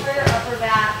purple ball for your upper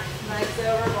back, legs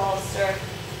over bolster.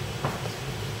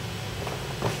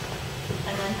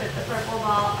 And then put the purple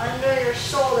ball under your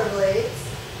shoulder blades,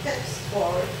 hips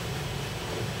forward.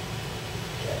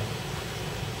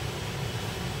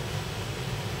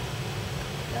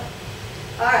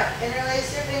 All right,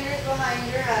 interlace your fingers behind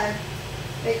your head.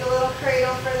 Make a little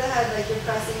cradle for the head like you're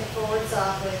pressing it forward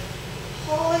softly.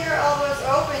 Pull your elbows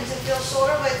open to feel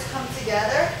shoulder blades come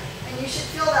together. And you should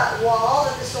feel that wall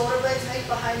that the shoulder blades make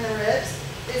behind the ribs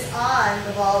is on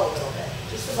the ball a little bit.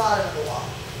 Just the bottom of the wall.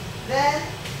 Then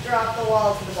drop the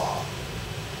wall to the ball.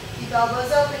 Keep elbows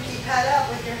open, keep head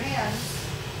up with your hands.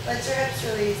 Let your hips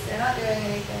release. They're not doing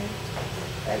anything.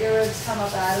 Let your ribs come up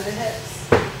out of the hips.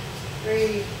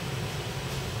 Breathe.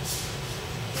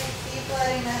 Keep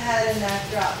letting the head and neck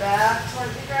drop back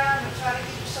towards the ground, which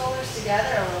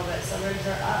together a little bit so ribs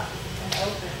are up and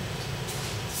open.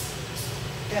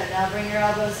 Good, now bring your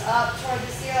elbows up toward the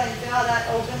ceiling. Feel how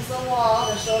that opens the wall.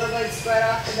 The shoulder blades spread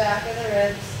off the back of the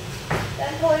ribs.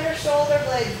 Then pull your shoulder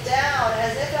blades down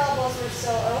as if elbows were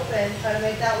still open. Try to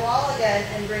make that wall again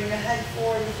and bring the head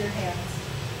forward with your hands.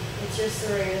 It's your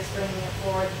serratus bringing it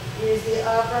forward. Use the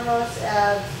uppermost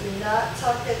abs. Do not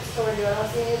tuck hips toward you. I don't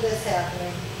see any of this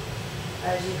happening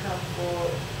as you come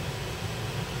forward.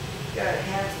 Good.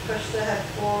 Hands push the head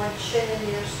forward, chin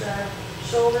into your sternum,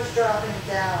 shoulders dropping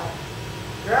down.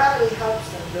 Gravity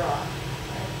helps them drop.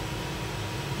 Right?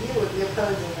 You would be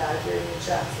opposing that if you're in your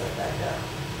chest. Let that go.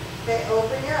 Okay,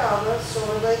 open your elbows,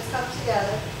 shoulder blades come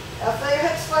together. Now feel your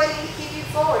hips fighting to keep you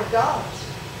forward. Don't.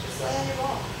 Just lay on your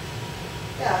ball.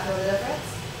 Yeah, feel the difference?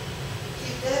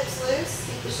 Keep the hips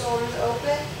loose, keep the shoulders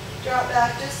open. Drop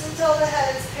back just until the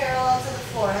head is parallel to the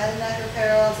floor. Head and neck are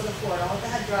parallel to the floor. Don't let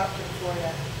the head drop to the floor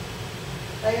yet.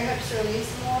 Let your hips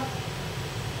release more.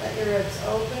 Let your ribs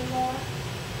open more.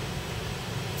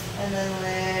 And then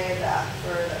lay back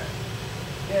further.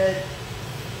 Good.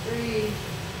 Breathe.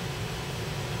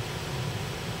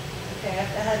 Okay, if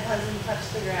the head doesn't touch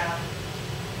the ground.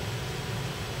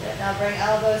 Good. Now bring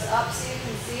elbows up so you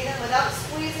can see them without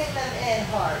squeezing them in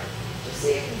hard. Just so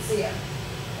you can see them.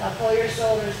 Now pull your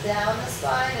shoulders down the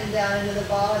spine and down into the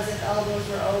ball as if elbows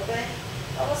were open.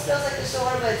 Almost feels like the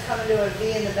shoulder blades come into a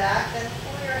V in the back. Then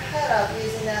pull your head up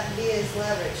using that V as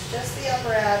leverage. Just the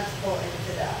upper abs pull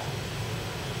into that.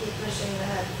 Keep pushing the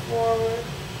head forward.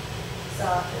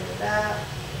 Soften the back.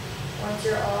 Once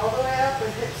you're all the way up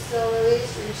with hips still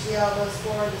released, reach the elbows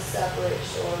forward to separate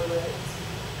shoulder blades.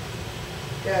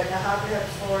 Good. Now hop your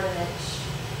hips forward an inch.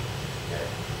 Good.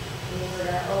 Knees are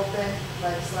going to open.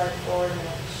 Legs slide forward an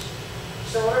inch.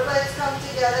 Shoulder blades come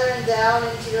together and down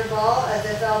into your ball as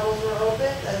if elbows were open.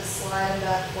 Then slide them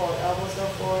back forward. Elbows go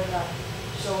forward and up.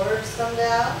 Shoulders come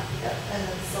down. Yep. And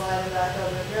then slide them back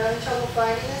over. If you're having trouble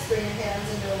finding this, bring your hands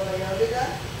into a little yoga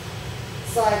gun.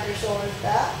 Slide your shoulders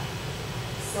back.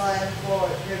 Slide them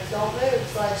forward. Ribs don't move.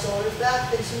 Slide shoulders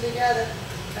back. Pinch them together.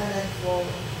 And then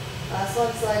forward. Last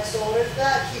one, slide shoulders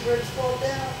back. Keep ribs pulled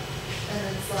down. And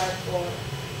then slide forward.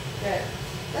 Good.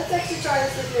 Let's actually try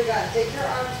this with your gun. Take your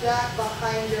arms back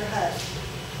behind your head.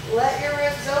 Let your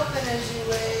ribs open as you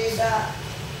lay back.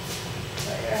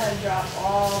 Let your head drop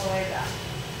all the way back.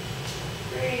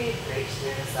 Breathe. Reach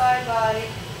through the side body.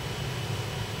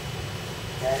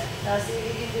 Good. Now see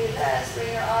if you can do this.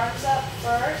 Bring your arms up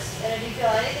first. And if you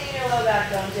feel anything in your low back,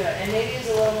 don't do it. And maybe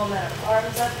use a little momentum.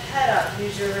 Arms up, head up.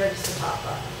 Use your ribs to pop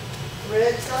up.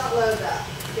 Ribs, not low back.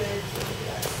 Good.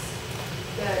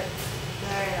 Good.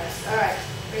 Very nice. All right.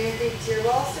 Bring your feet to your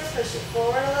bolster. Push it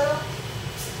forward a little.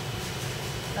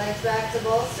 Legs back to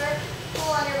bolster. Pull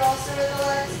on your bolster with the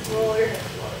legs. Roll your hips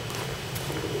forward.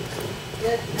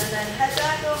 Good. And then head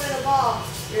back over the ball.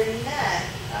 Your neck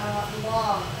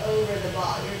long over the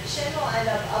ball. Your chin will end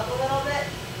up a little bit.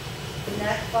 The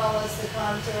neck follows the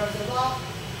contour of the ball.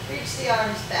 Reach the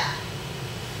arms back.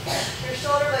 Your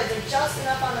shoulder blades are just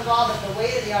enough on the ball, but the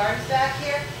weight of the arms back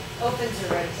here opens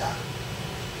your ribs up.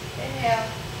 Inhale.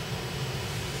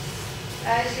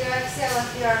 As you exhale,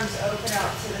 let the arms open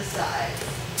out to the sides.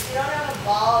 If you don't have a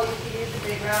ball, you can use a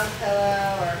big round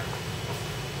pillow or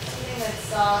something that's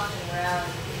soft and round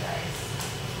would be nice.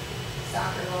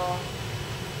 Soccer ball.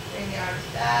 Bring the arms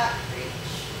back,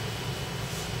 reach.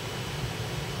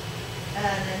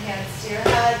 And then hands to your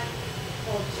head.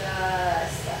 Pull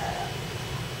just the head up.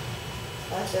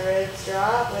 Let the ribs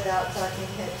drop without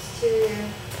tucking hips to you.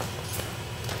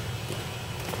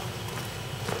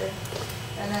 Good.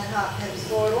 And then hop hips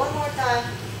forward one more time.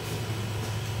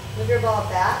 Move your ball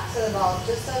back so the ball is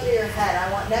just under your head.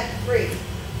 I want neck free.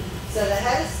 So the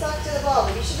head is stuck to the ball,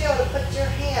 but you should be able to put your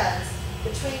hands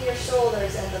between your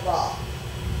shoulders and the ball.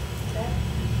 Okay?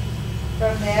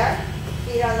 From there,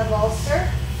 feet on the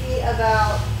bolster, feet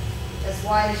about as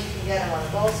wide as you can get them on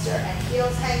the bolster, and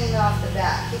heels hanging off the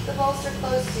back. Keep the bolster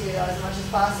close to you though, as much as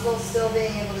possible, still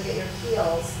being able to get your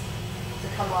heels to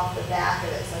come off the back of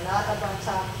it. So not up on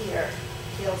top here.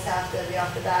 Heels have to be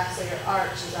off the back so your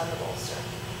arch is on the bolster.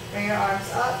 Bring your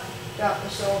arms up, drop the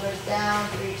shoulders down,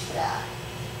 reach back.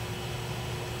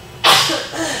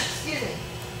 Excuse me.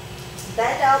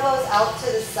 Bend elbows out to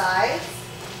the sides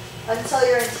until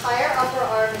your entire upper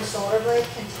arm and shoulder blade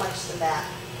can touch the mat.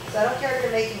 So I don't care if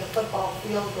you're making a football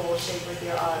field goal shape with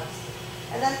your arms.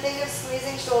 And then think of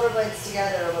squeezing shoulder blades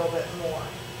together a little bit more.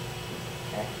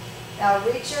 Okay. Now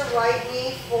reach your right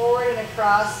knee forward and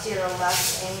across to your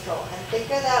left ankle. And think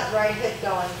of that right hip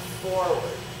going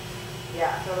forward.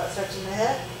 Yeah, feel that stretching the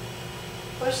hip?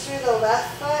 Push through the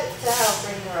left foot to help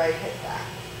bring the right hip back.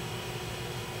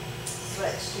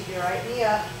 switch. Keep your right knee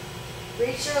up.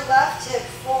 Reach your left hip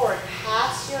forward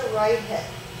past your right hip.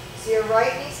 So your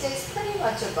right knee stays pretty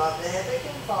much above the hip. It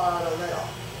can fall out a little.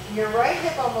 And your right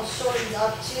hip almost shortens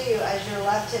up to you as your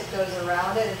left hip goes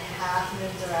around it and half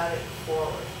moves around it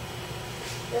forward.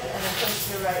 Good, and then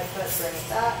push your right foot, bring it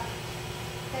back.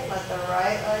 Okay, let the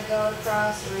right leg go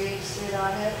across, reach through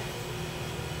that hip.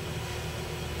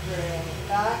 Bring it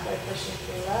back by pushing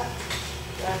through left.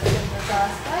 Left hip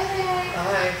across. Bye, Mary.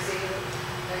 Bye. See you.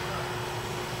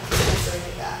 Bring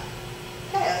it back.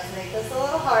 Okay, let's make this a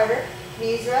little harder.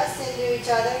 Knees rest into each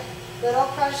other. Little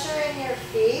pressure in your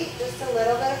feet, just a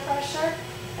little bit of pressure.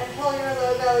 And pull your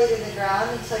low belly to the ground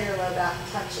until your low back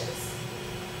touches.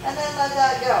 And then let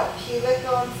that go. Pubic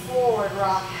going forward,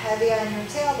 rock heavy on your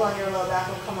tailbone. Your low back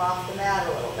will come off the mat a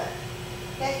little bit.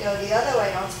 Okay, go the other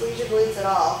way. Don't squeeze your glutes at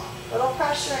all. Little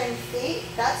pressure in feet.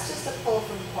 That's just a pull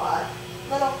from quad.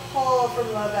 Little pull from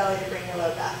low belly to bring your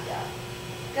low back down.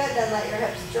 Good, then let your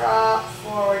hips drop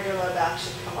forward. Your low back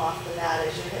should come off the mat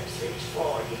as your hips reach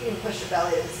forward. You can even push your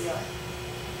belly to the ceiling.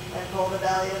 Then pull the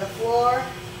belly to the floor.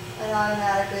 And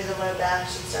automatically the low back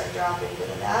should start dropping to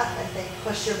the mat. And think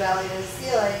push your belly to the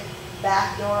ceiling.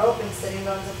 Back door open, sitting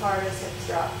bones apart as hips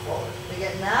drop forward. We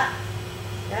getting that?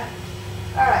 Yeah?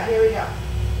 Alright, here we go.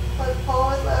 Pull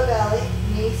with low belly.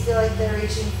 Knees feel like they're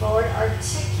reaching forward.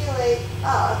 Articulate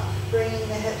up, bringing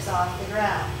the hips off the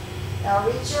ground. Now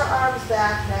reach your arms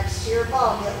back next to your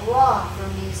ball. Get long from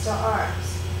knees to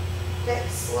arms. Okay,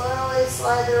 slowly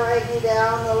slide the right knee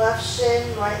down, the left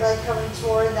shin, right leg coming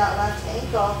toward that left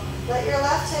ankle. Let your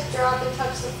left hip drop and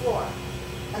touch the floor.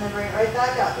 And then bring it right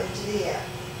back up into the air.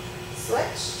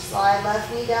 Switch, slide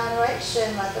left knee down, right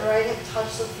shin, let the right hip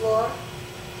touch the floor.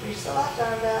 Reach the left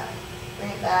arm back,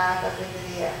 bring it back up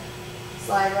into the air.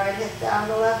 Slide right hip down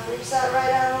the left, reach that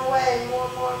right arm away,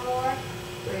 more.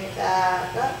 Bring it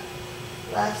back up.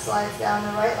 Left slides down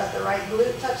the right, let the right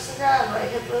glute touch the ground, right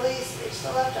hip release, reach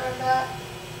the left arm back,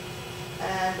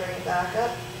 and bring it back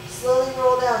up. Slowly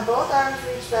roll down, both arms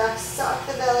reach back, suck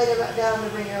the belly down to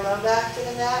bring your low back to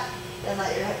the mat, then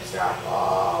let your hips drop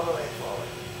all the way forward.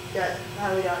 Good,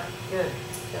 how are we doing? Good.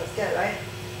 Feels good, right?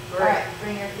 Great. Alright,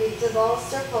 bring your feet to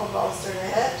bolster, pull bolster to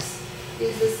hips.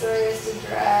 Use the serratus to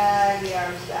drag the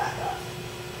arms back up.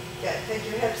 Good. Pick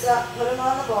your hips up, put them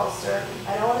on the bolster.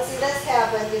 I don't want to see this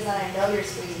happen because then I know you're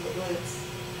squeezing the glutes.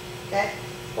 Okay?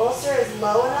 Bolster is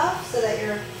low enough so that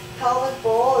your pelvic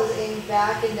bowl is aimed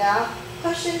back and down.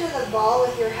 Push into the ball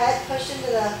with your head, push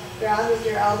into the ground with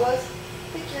your elbows.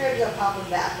 Pick your ribs up, hop them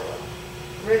back a little.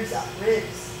 Ribs up,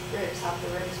 ribs, hop the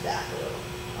ribs back a little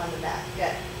on the mat.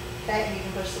 Good. Okay, and you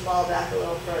can push the ball back a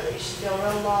little further. You should feel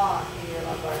real long in your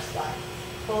lumbar spine.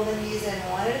 Pull the knees in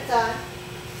one at a time.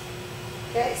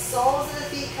 Okay, soles of the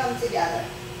feet come together.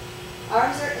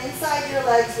 Arms are inside your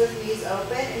legs with knees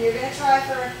open, and you're going to try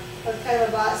for a kind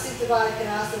of a Supta Baddha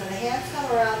Konasana. The hands come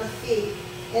around the feet,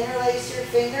 interlace your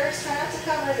fingers. Try not to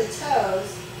cover the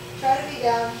toes. Try to be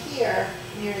down here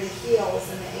near the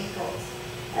heels and the ankles.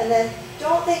 And then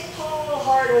don't think pull a little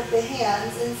hard with the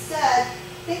hands. Instead,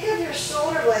 think of your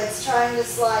shoulder blades trying to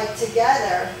slide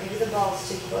together. Maybe the ball's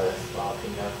too close. The ball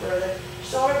can go further.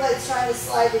 Shoulder blades trying to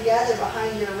slide together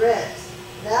behind your ribs.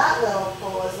 That little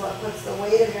pull is what puts the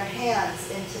weight of your hands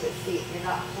into the feet. You're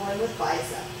not pulling with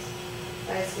biceps.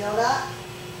 Guys feel that?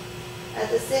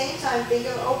 At the same time, think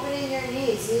of opening your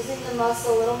knees, using the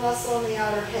muscle, little muscle in the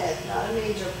outer hip, not a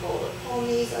major pull, but pull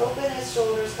knees open as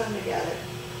shoulders come together.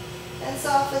 Then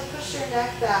softly push your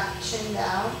neck back, chin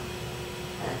down,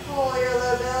 and pull your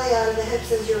low belly out of the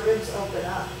hips as your ribs open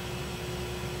up.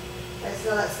 Guys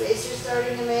feel that space you're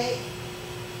starting to make?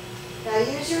 Now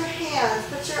use your hands,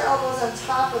 put your elbows on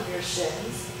top of your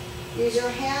shins. Use your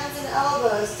hands and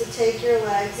elbows to take your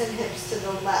legs and hips to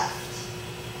the left.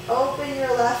 Open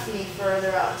your left knee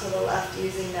further out to the left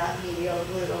using that medial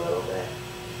glute a little bit.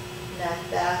 Neck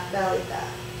back, belly back.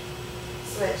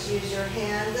 Switch, use your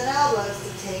hands and elbows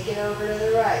to take it over to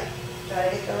the right. Try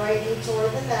to get the right knee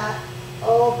toward the mat.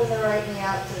 Open the right knee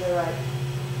out to the right.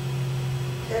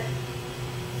 Good.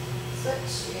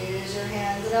 Switch, use your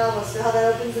hands and elbows. Feel how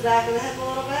that opens the back of the hip a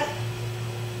little bit?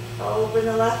 Open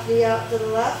the left knee out to the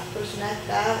left. Push neck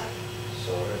back,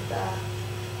 shoulders back.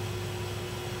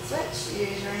 Switch,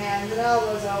 use your hands and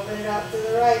elbows. Open it out to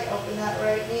the right. Open that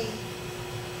right knee.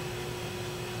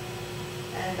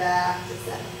 And back to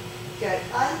center. Good.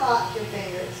 Unlock your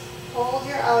fingers. Hold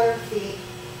your outer feet.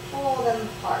 Pull them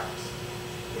apart.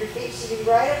 Your feet should be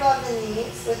right above the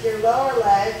knees with your lower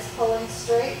legs pulling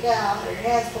straight down, or your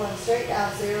hands pulling straight down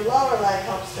so your lower leg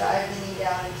helps drive the knee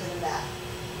down into the mat.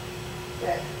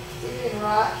 Good. So you can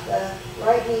rock the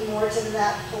right knee more to the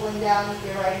mat, pulling down with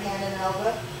your right hand and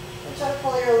elbow. And try to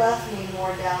pull your left knee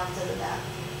more down to the mat.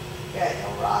 Good.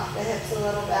 You'll rock the hips a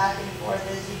little back and forth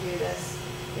as you do this.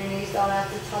 Your knees don't have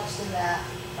to touch the mat.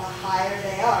 The higher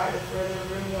they are, the further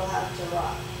room you'll have to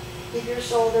rock. Keep your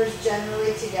shoulders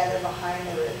generally together behind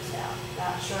the ribs now.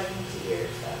 Not shrugging to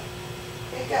ears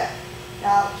though. Okay, good.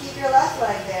 Now keep your left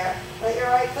leg there. Let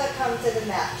your right foot come to the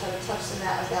mat. Try to touch the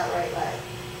mat with that right leg.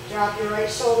 Drop your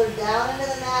right shoulder down into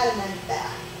the mat and then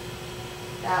back.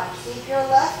 Now keep your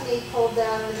left knee pulled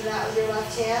down into the mat with your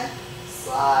left hand.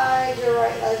 Slide your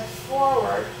right leg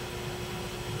forward.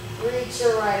 Reach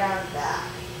your right arm back.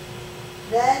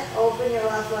 Then open your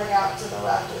left leg out to the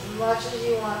left as much as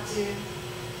you want to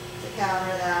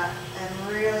counter that. And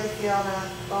really feel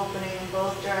the opening in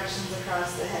both directions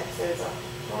across the hips. There's a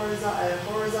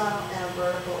horizontal and a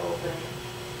vertical opening.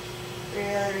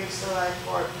 Really reach the leg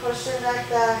forward. Push your neck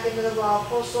back into the ball.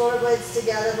 Pull shoulder blades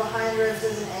together behind ribs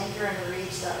as an anchor and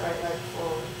reach that right leg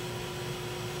forward.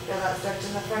 Feel that stretch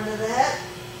in the front of the hip?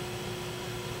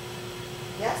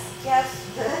 Yes, yes.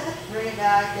 Bring it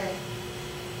back and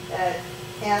good.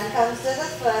 Hand comes to the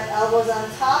foot, elbows on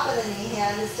top of the knee,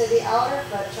 hand is to the outer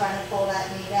foot, trying to pull that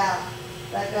knee down.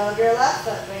 Let go of your left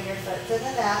foot, bring your foot to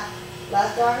the mat.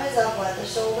 Left arm is up, let the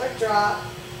shoulder drop,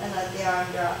 and let the arm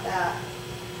drop back.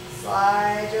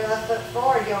 Slide your left foot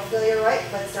forward. You'll feel your right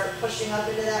foot start pushing up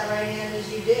into that right hand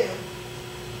as you do.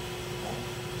 Okay.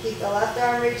 Keep the left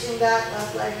arm reaching back,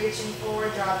 left leg reaching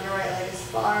forward. Drop your right leg as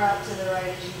far out to the right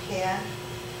as you can.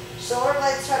 Shoulder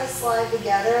blades try to slide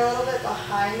together a little bit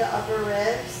behind the upper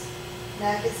ribs.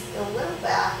 Neck is a little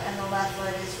back and the left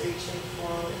leg is reaching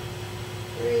forward.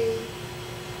 3.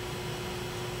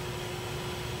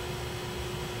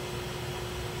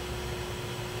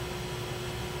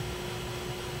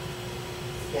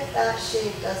 If that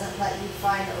shape doesn't let you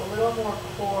find a little more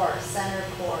core, center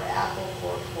core, apple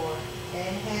core.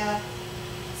 Inhale.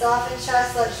 Soften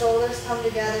chest, let shoulders come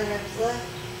together, ribs lift.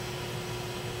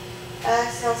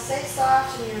 Exhale, stay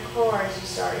soft in your core as you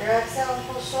start your exhale and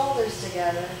pull shoulders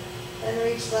together. Then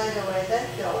reach leg away, then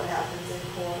feel what happens in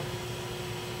core.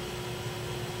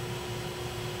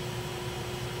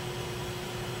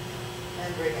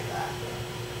 And bring it back in.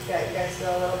 Good, you guys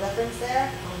feel a little difference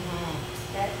there?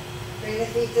 Okay. Bring the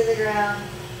feet to the ground.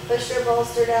 Push your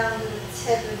bolster down to the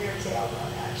tip of your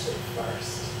tailbone actually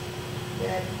first.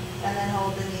 Good. And then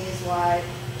hold the knees wide.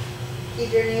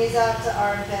 Keep your knees out to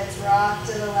armpits. Rock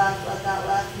to the left. Let that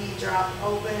left knee drop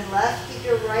open and left. Keep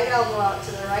your right elbow out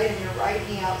to the right and your right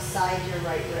knee outside your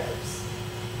right ribs.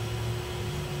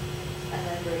 And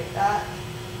then bring it back.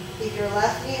 Keep your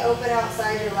left knee open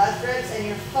outside your left ribs and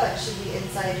your foot should be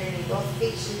inside your knee. Both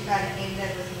feet should be kind of aimed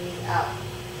in with knees out.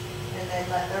 And then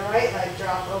let the right leg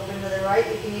drop open to the right.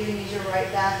 You can even use your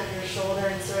right back of your shoulder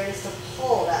and serratus to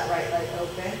pull that right leg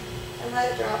open. And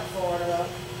let it drop forward a little.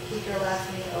 Keep your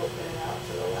left knee open and out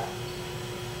to the left.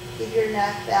 Keep your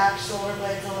neck back, shoulder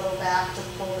blades a little back to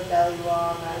pull the belly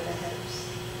long out of the hips.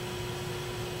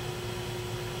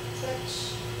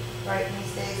 Switch. Right knee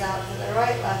stays out to the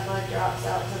right, left leg drops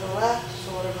out to the left,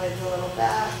 shoulder blades a little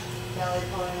back, belly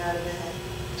pulling out of the hip.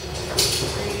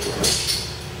 Breathe.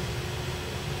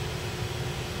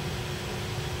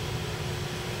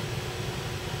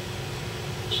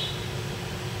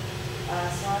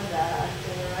 Last one, back to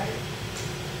the right.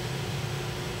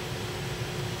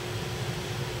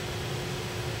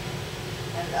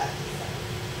 And back to the center.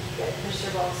 Good, push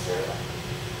your bolster away.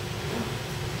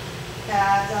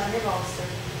 Calves on your bolster.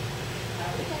 How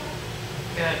we doing?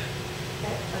 Good.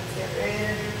 Okay, let's get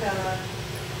rid of your pillow.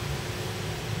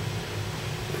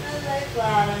 And lay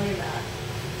flat on your back.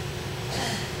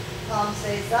 Palms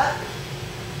face up.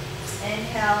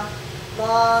 Inhale,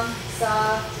 long,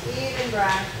 soft, even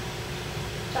breath.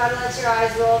 Try to let your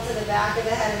eyes roll to the back of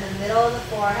the head in the middle of the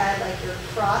forehead like you're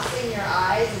crossing your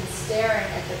eyes and staring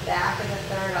at the back of the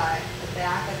third eye, the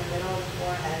back of the middle of the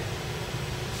forehead.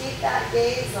 Keep that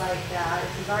gaze like that.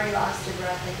 If you've already lost your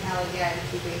breath, inhale again,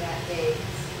 keeping that gaze.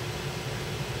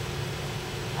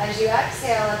 As you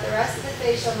exhale, let the rest of the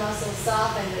facial muscles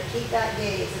soften, but keep that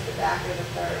gaze at the back of the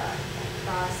third eye, that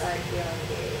cross-eyed feeling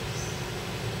gaze.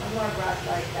 One more breath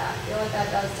like that. Feel what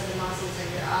that does to the muscles of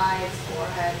your eyes,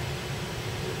 forehead,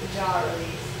 the jaw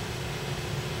release.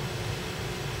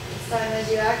 This time as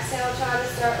you exhale, try to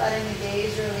start letting the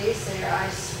gaze release so your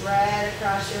eyes spread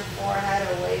across your forehead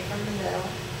away from the middle.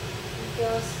 You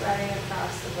feel it spreading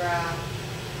across the brow,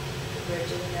 the bridge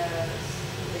of the nose,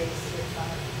 the base of your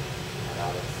tongue. Let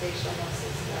all those facial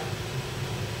muscles go.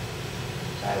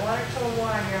 Try one or two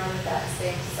more on your own with that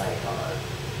same cycle of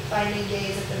finding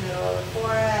gaze at the middle of the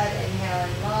forehead,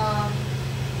 inhaling long,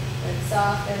 Then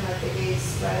soften, let the gaze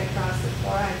spread across the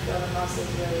forehead, feel the muscles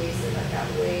release, and let that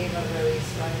wave of release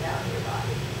run down your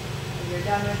body. When you're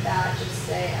done with that, just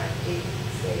stay empty,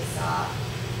 stay soft,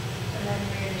 and then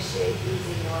reinitiate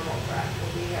easy, normal breath.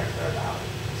 We'll be here for about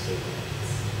 2 minutes.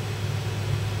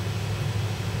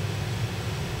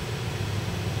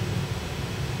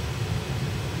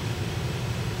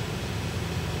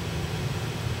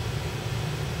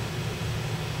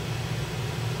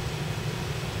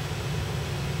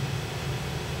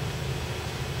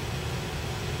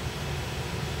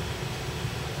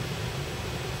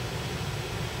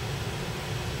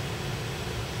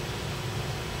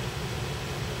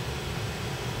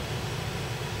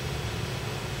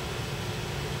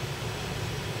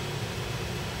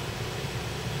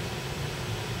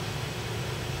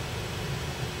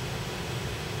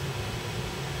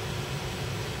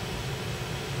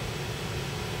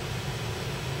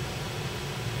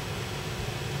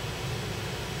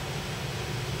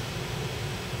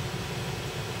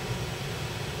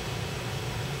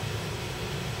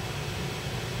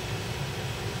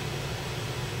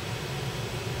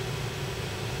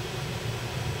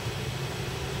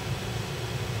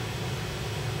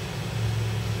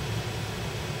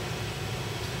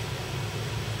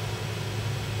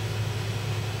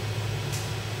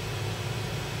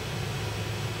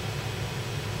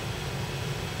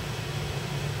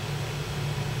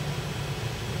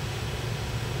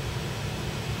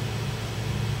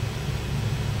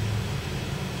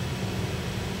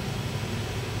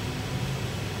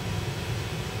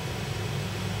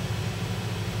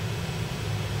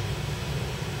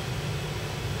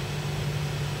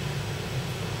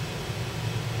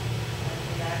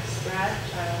 Breath,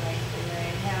 try to lengthen your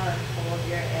inhale and hold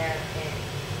your air in.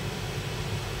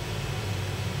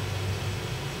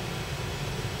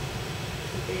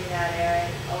 Keeping that air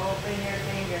in, open your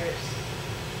fingers.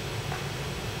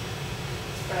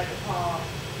 Spread the palm.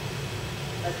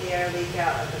 Let the air leak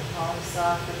out, let the palm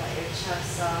soften, let your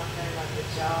chest soften, let the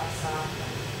jaw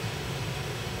soften.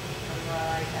 One more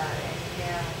like that,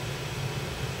 inhale.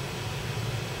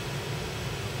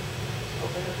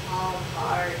 Open the palm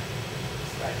hard.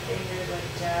 Spread fingers like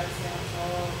jazz hands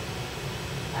all over.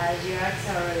 As you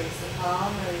exhale, release the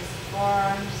palm, release the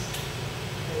forearms,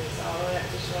 release all the way up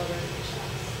to shoulders and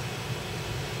chest.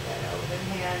 Then open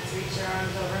hands, reach your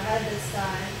arms overhead this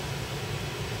time.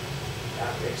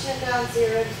 Drop your chin down so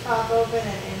your ribs pop open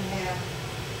and inhale.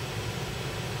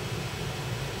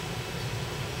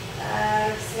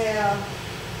 Exhale,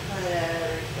 let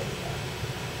everything go.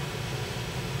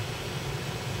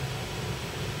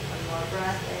 One more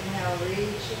breath, inhale,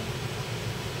 reaching.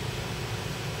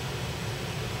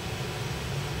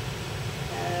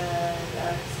 And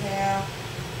exhale.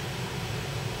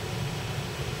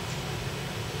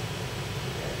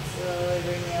 Good. Slowly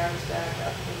bring the arms back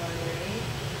up from underneath.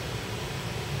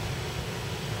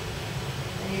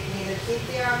 And you can either keep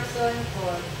the arms going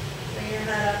forward, bring your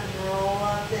head up and roll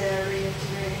up there,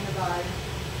 reintegrating the body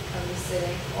from the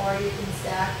sitting, or you can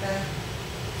stack the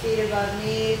feet above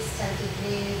knees, tented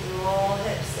knees, roll,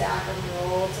 hips stack them,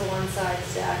 roll to one side,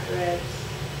 stack ribs.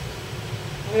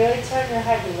 Really turn your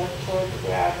head to look toward the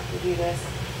ground if you do this.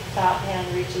 Top hand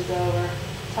reaches over,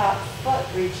 top foot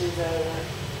reaches over.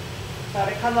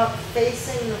 Try to come up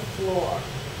facing the floor.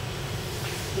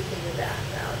 Keeping the back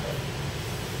rounded.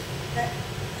 Okay.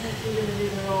 And if you're going to do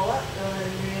the roll up, go ahead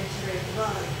and reintegrate the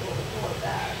body. Pull the core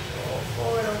back, roll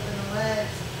forward, open the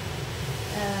legs,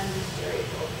 and just drape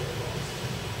over the balls.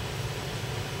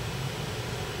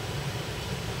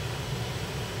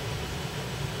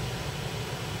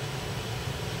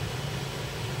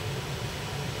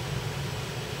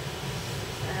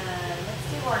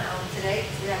 One home today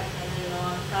because we haven't done it in a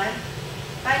long time.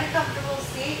 Find a comfortable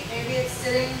seat. Maybe it's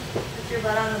sitting with your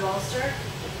butt on the bolster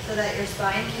so that your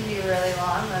spine can be really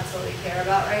long. That's what we care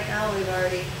about right now. We've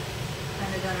already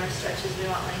kind of done our stretches. We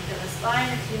want length in the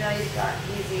spine. If you know you've got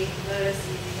easy glutes,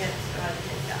 easy hips, go ahead and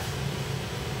take that.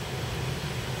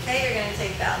 Okay, you're going to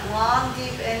take that long,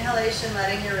 deep inhalation,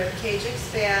 letting your rib cage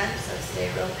expand. So stay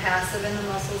real passive in the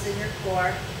muscles in your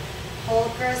core.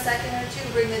 Hold for a second or two.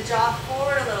 Bring the jaw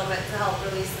forward a little bit to help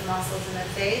release the muscles in the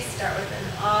face. Start with an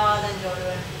ah, then go to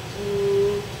an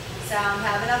ooh sound.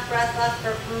 Have enough breath left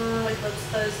for with lips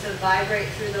closed to vibrate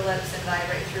through the lips and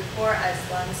vibrate through core. As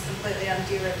lungs completely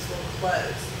empty, ribs will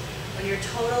close. When you're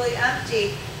totally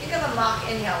empty, think of a mock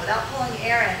inhale without pulling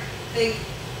air in. Think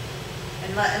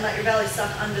and let your belly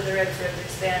suck under the ribs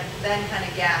expand. Then kind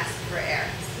of gasp for air.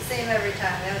 It's the same every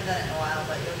time. We haven't done it in a while,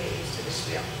 but you'll get used to the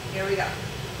spiel. Here we go.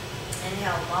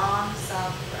 Inhale, long,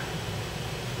 soft breath.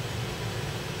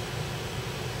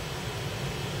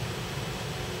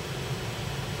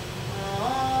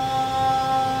 Long.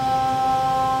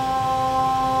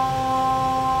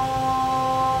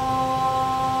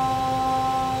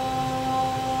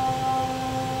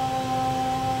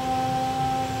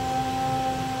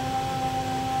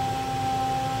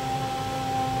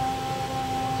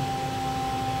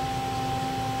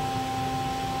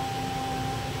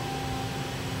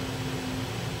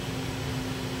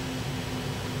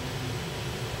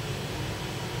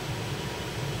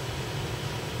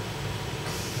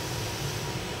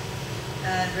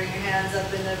 then bring your hands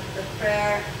up in the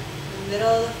prayer, in the middle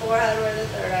of the forehead where the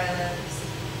third eye lives.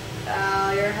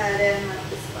 Bow your head in, let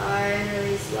the spine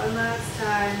release one last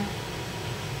time.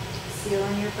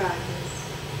 Sealing your practice.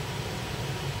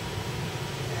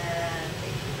 And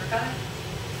thank you for coming.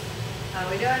 How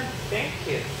are we doing? Thank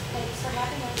you. Thanks for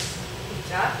having us. Good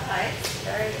job, nice,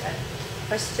 very good.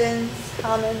 Questions,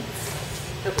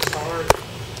 comments? That was hard.